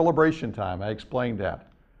 Equilibration time, I explained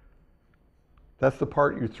that. That's the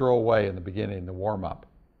part you throw away in the beginning, the warm-up.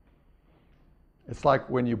 It's like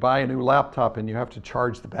when you buy a new laptop and you have to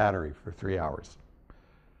charge the battery for 3 hours.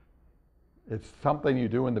 It's something you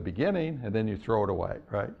do in the beginning and then you throw it away,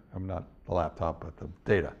 right? I'm not the laptop, but the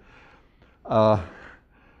data.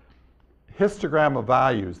 Histogram of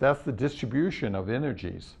values, that's the distribution of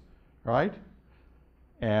energies, right?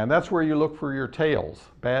 And that's where you look for your tails,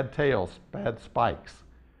 bad spikes.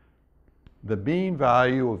 The mean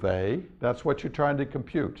value of A, that's what you're trying to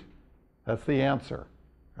compute. That's the answer,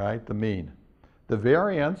 right? The mean. The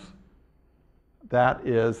variance, that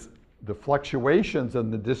is the fluctuations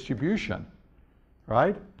in the distribution,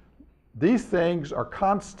 right? These things are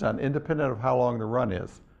constant, independent of how long the run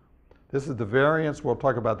is. This is the variance. We'll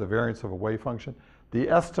talk about the variance of a wave function. The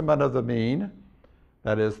estimate of the mean,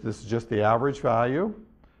 that is, this is just the average value.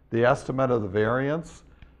 The estimate of the variance.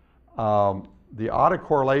 The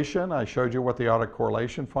autocorrelation, I showed you what the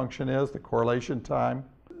autocorrelation function is. The correlation time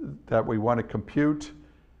that we want to compute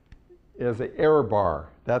is the error bar.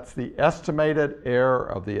 That's the estimated error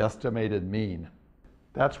of the estimated mean.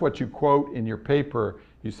 That's what you quote in your paper.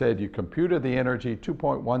 You said you computed the energy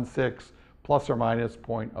 2.16 plus or minus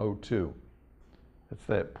 0.02. It's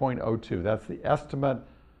that 0.02. That's the estimate.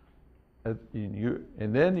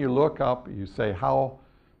 And then you look up, you say how,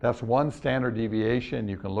 that's one standard deviation.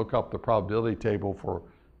 You can look up the probability table for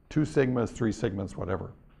 2 sigmas, 3 sigmas,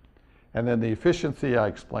 whatever. And then the efficiency I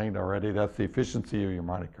explained already. That's the efficiency of your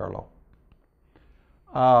Monte Carlo.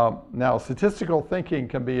 Now, statistical thinking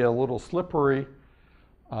can be a little slippery.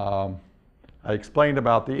 I explained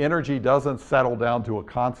about the energy doesn't settle down to a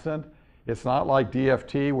constant. It's not like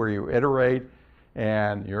DFT where you iterate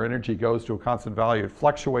and your energy goes to a constant value. It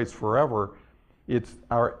fluctuates forever. It's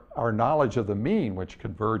our knowledge of the mean which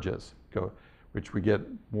converges, which we get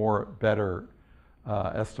better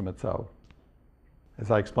estimates of.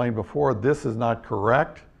 As I explained before, this is not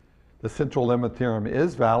correct. The central limit theorem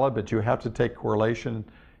is valid, but you have to take correlation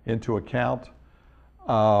into account.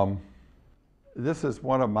 This is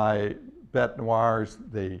one of my bête noirs,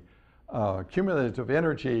 the cumulative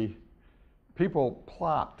energy. People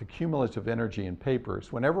plot the cumulative energy in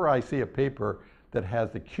papers. Whenever I see a paper that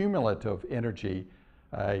has the cumulative energy,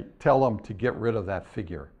 I tell them to get rid of that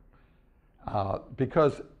figure.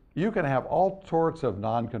 Because you can have all sorts of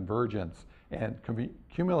non-convergence, and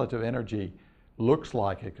cumulative energy looks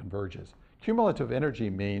like it converges. Cumulative energy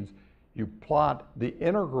means you plot the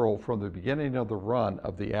integral from the beginning of the run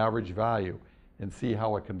of the average value and see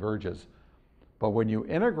how it converges. But when you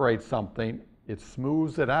integrate something, it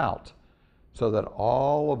smooths it out so that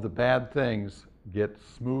all of the bad things get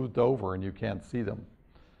smoothed over and you can't see them.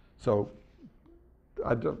 So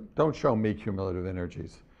don't show me cumulative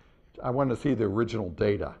energies. I want to see the original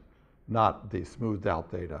data, not the smoothed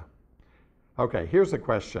out data. Okay, here's a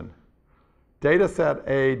question. Data set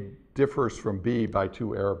A differs from B by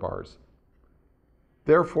 2 error bars.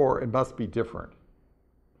 Therefore, it must be different.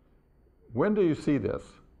 When do you see this?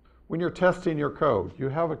 When you're testing your code. You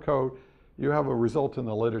have a code, you have a result in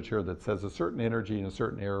the literature that says a certain energy and a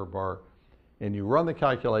certain error bar, and you run the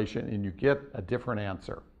calculation and you get a different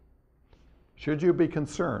answer. Should you be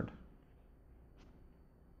concerned?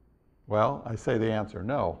 Well, I say the answer,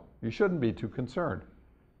 no. You shouldn't be too concerned.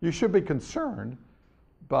 You should be concerned,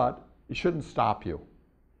 but it shouldn't stop you,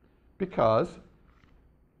 because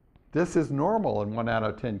this is normal in 1 out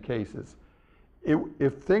of 10 cases.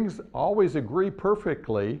 If things always agree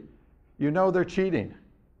perfectly, you know they're cheating,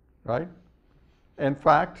 right? In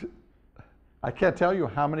fact, I can't tell you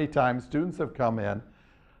how many times students have come in.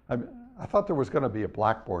 I thought there was going to be a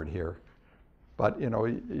blackboard here, but you know,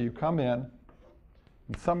 you come in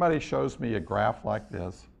and somebody shows me a graph like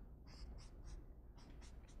this.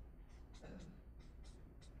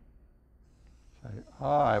 Say,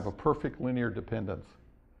 I have a perfect linear dependence.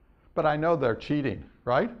 But I know they're cheating,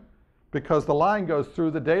 right? Because the line goes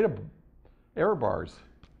through the data error bars.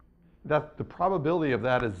 That the probability of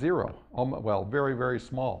that is 0. Well, very, very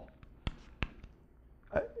small.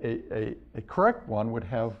 A correct one would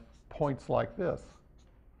have points like this.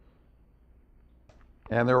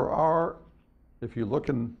 And there are, if you look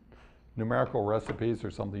in numerical recipes or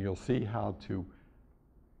something, you'll see how to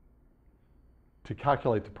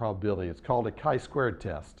calculate the probability. It's called a chi-squared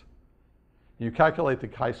test. You calculate the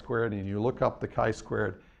chi-squared and you look up the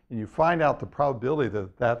chi-squared and you find out the probability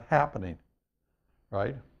that that's happening,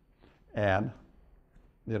 right? And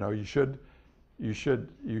you know, you should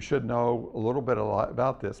know a little bit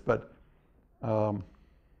about this. But so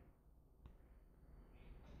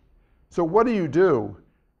what do you do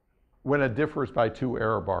when it differs by 2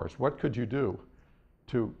 error bars? What could you do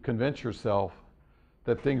to convince yourself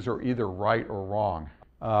that things are either right or wrong?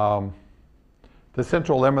 The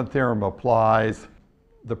central limit theorem applies.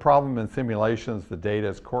 The problem in simulations, the data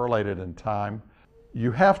is correlated in time.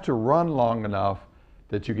 You have to run long enough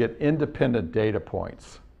that you get independent data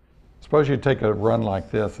points. Suppose you take a run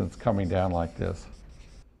like this and it's coming down like this.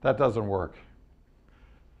 That doesn't work.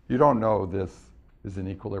 You don't know this is in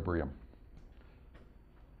equilibrium.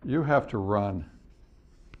 You have to run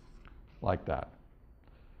like that.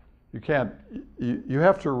 You can't, you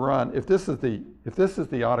have to run, if this is the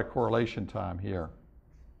autocorrelation time here,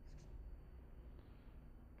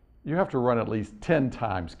 you have to run at least 10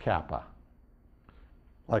 times kappa,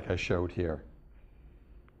 like I showed here.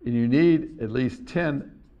 And you need at least 10,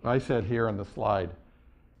 I said here on the slide,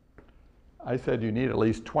 I said you need at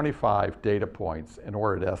least 25 data points in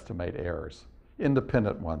order to estimate errors,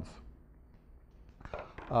 independent ones.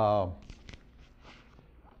 And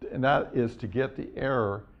that is to get the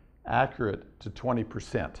error accurate to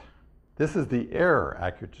 20%. This is the error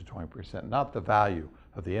accurate to 20%, not the value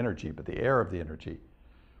of the energy, but the error of the energy,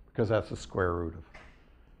 because that's the square root of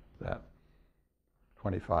that,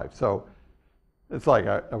 25. So it's like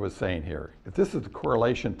I was saying here, if this is the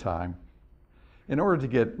correlation time, in order to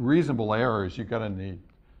get reasonable errors, you're going to need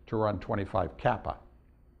to run 25 kappa.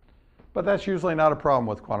 But that's usually not a problem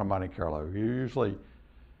with quantum Monte Carlo. You usually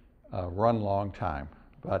run long time,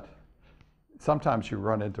 but sometimes you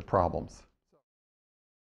run into problems.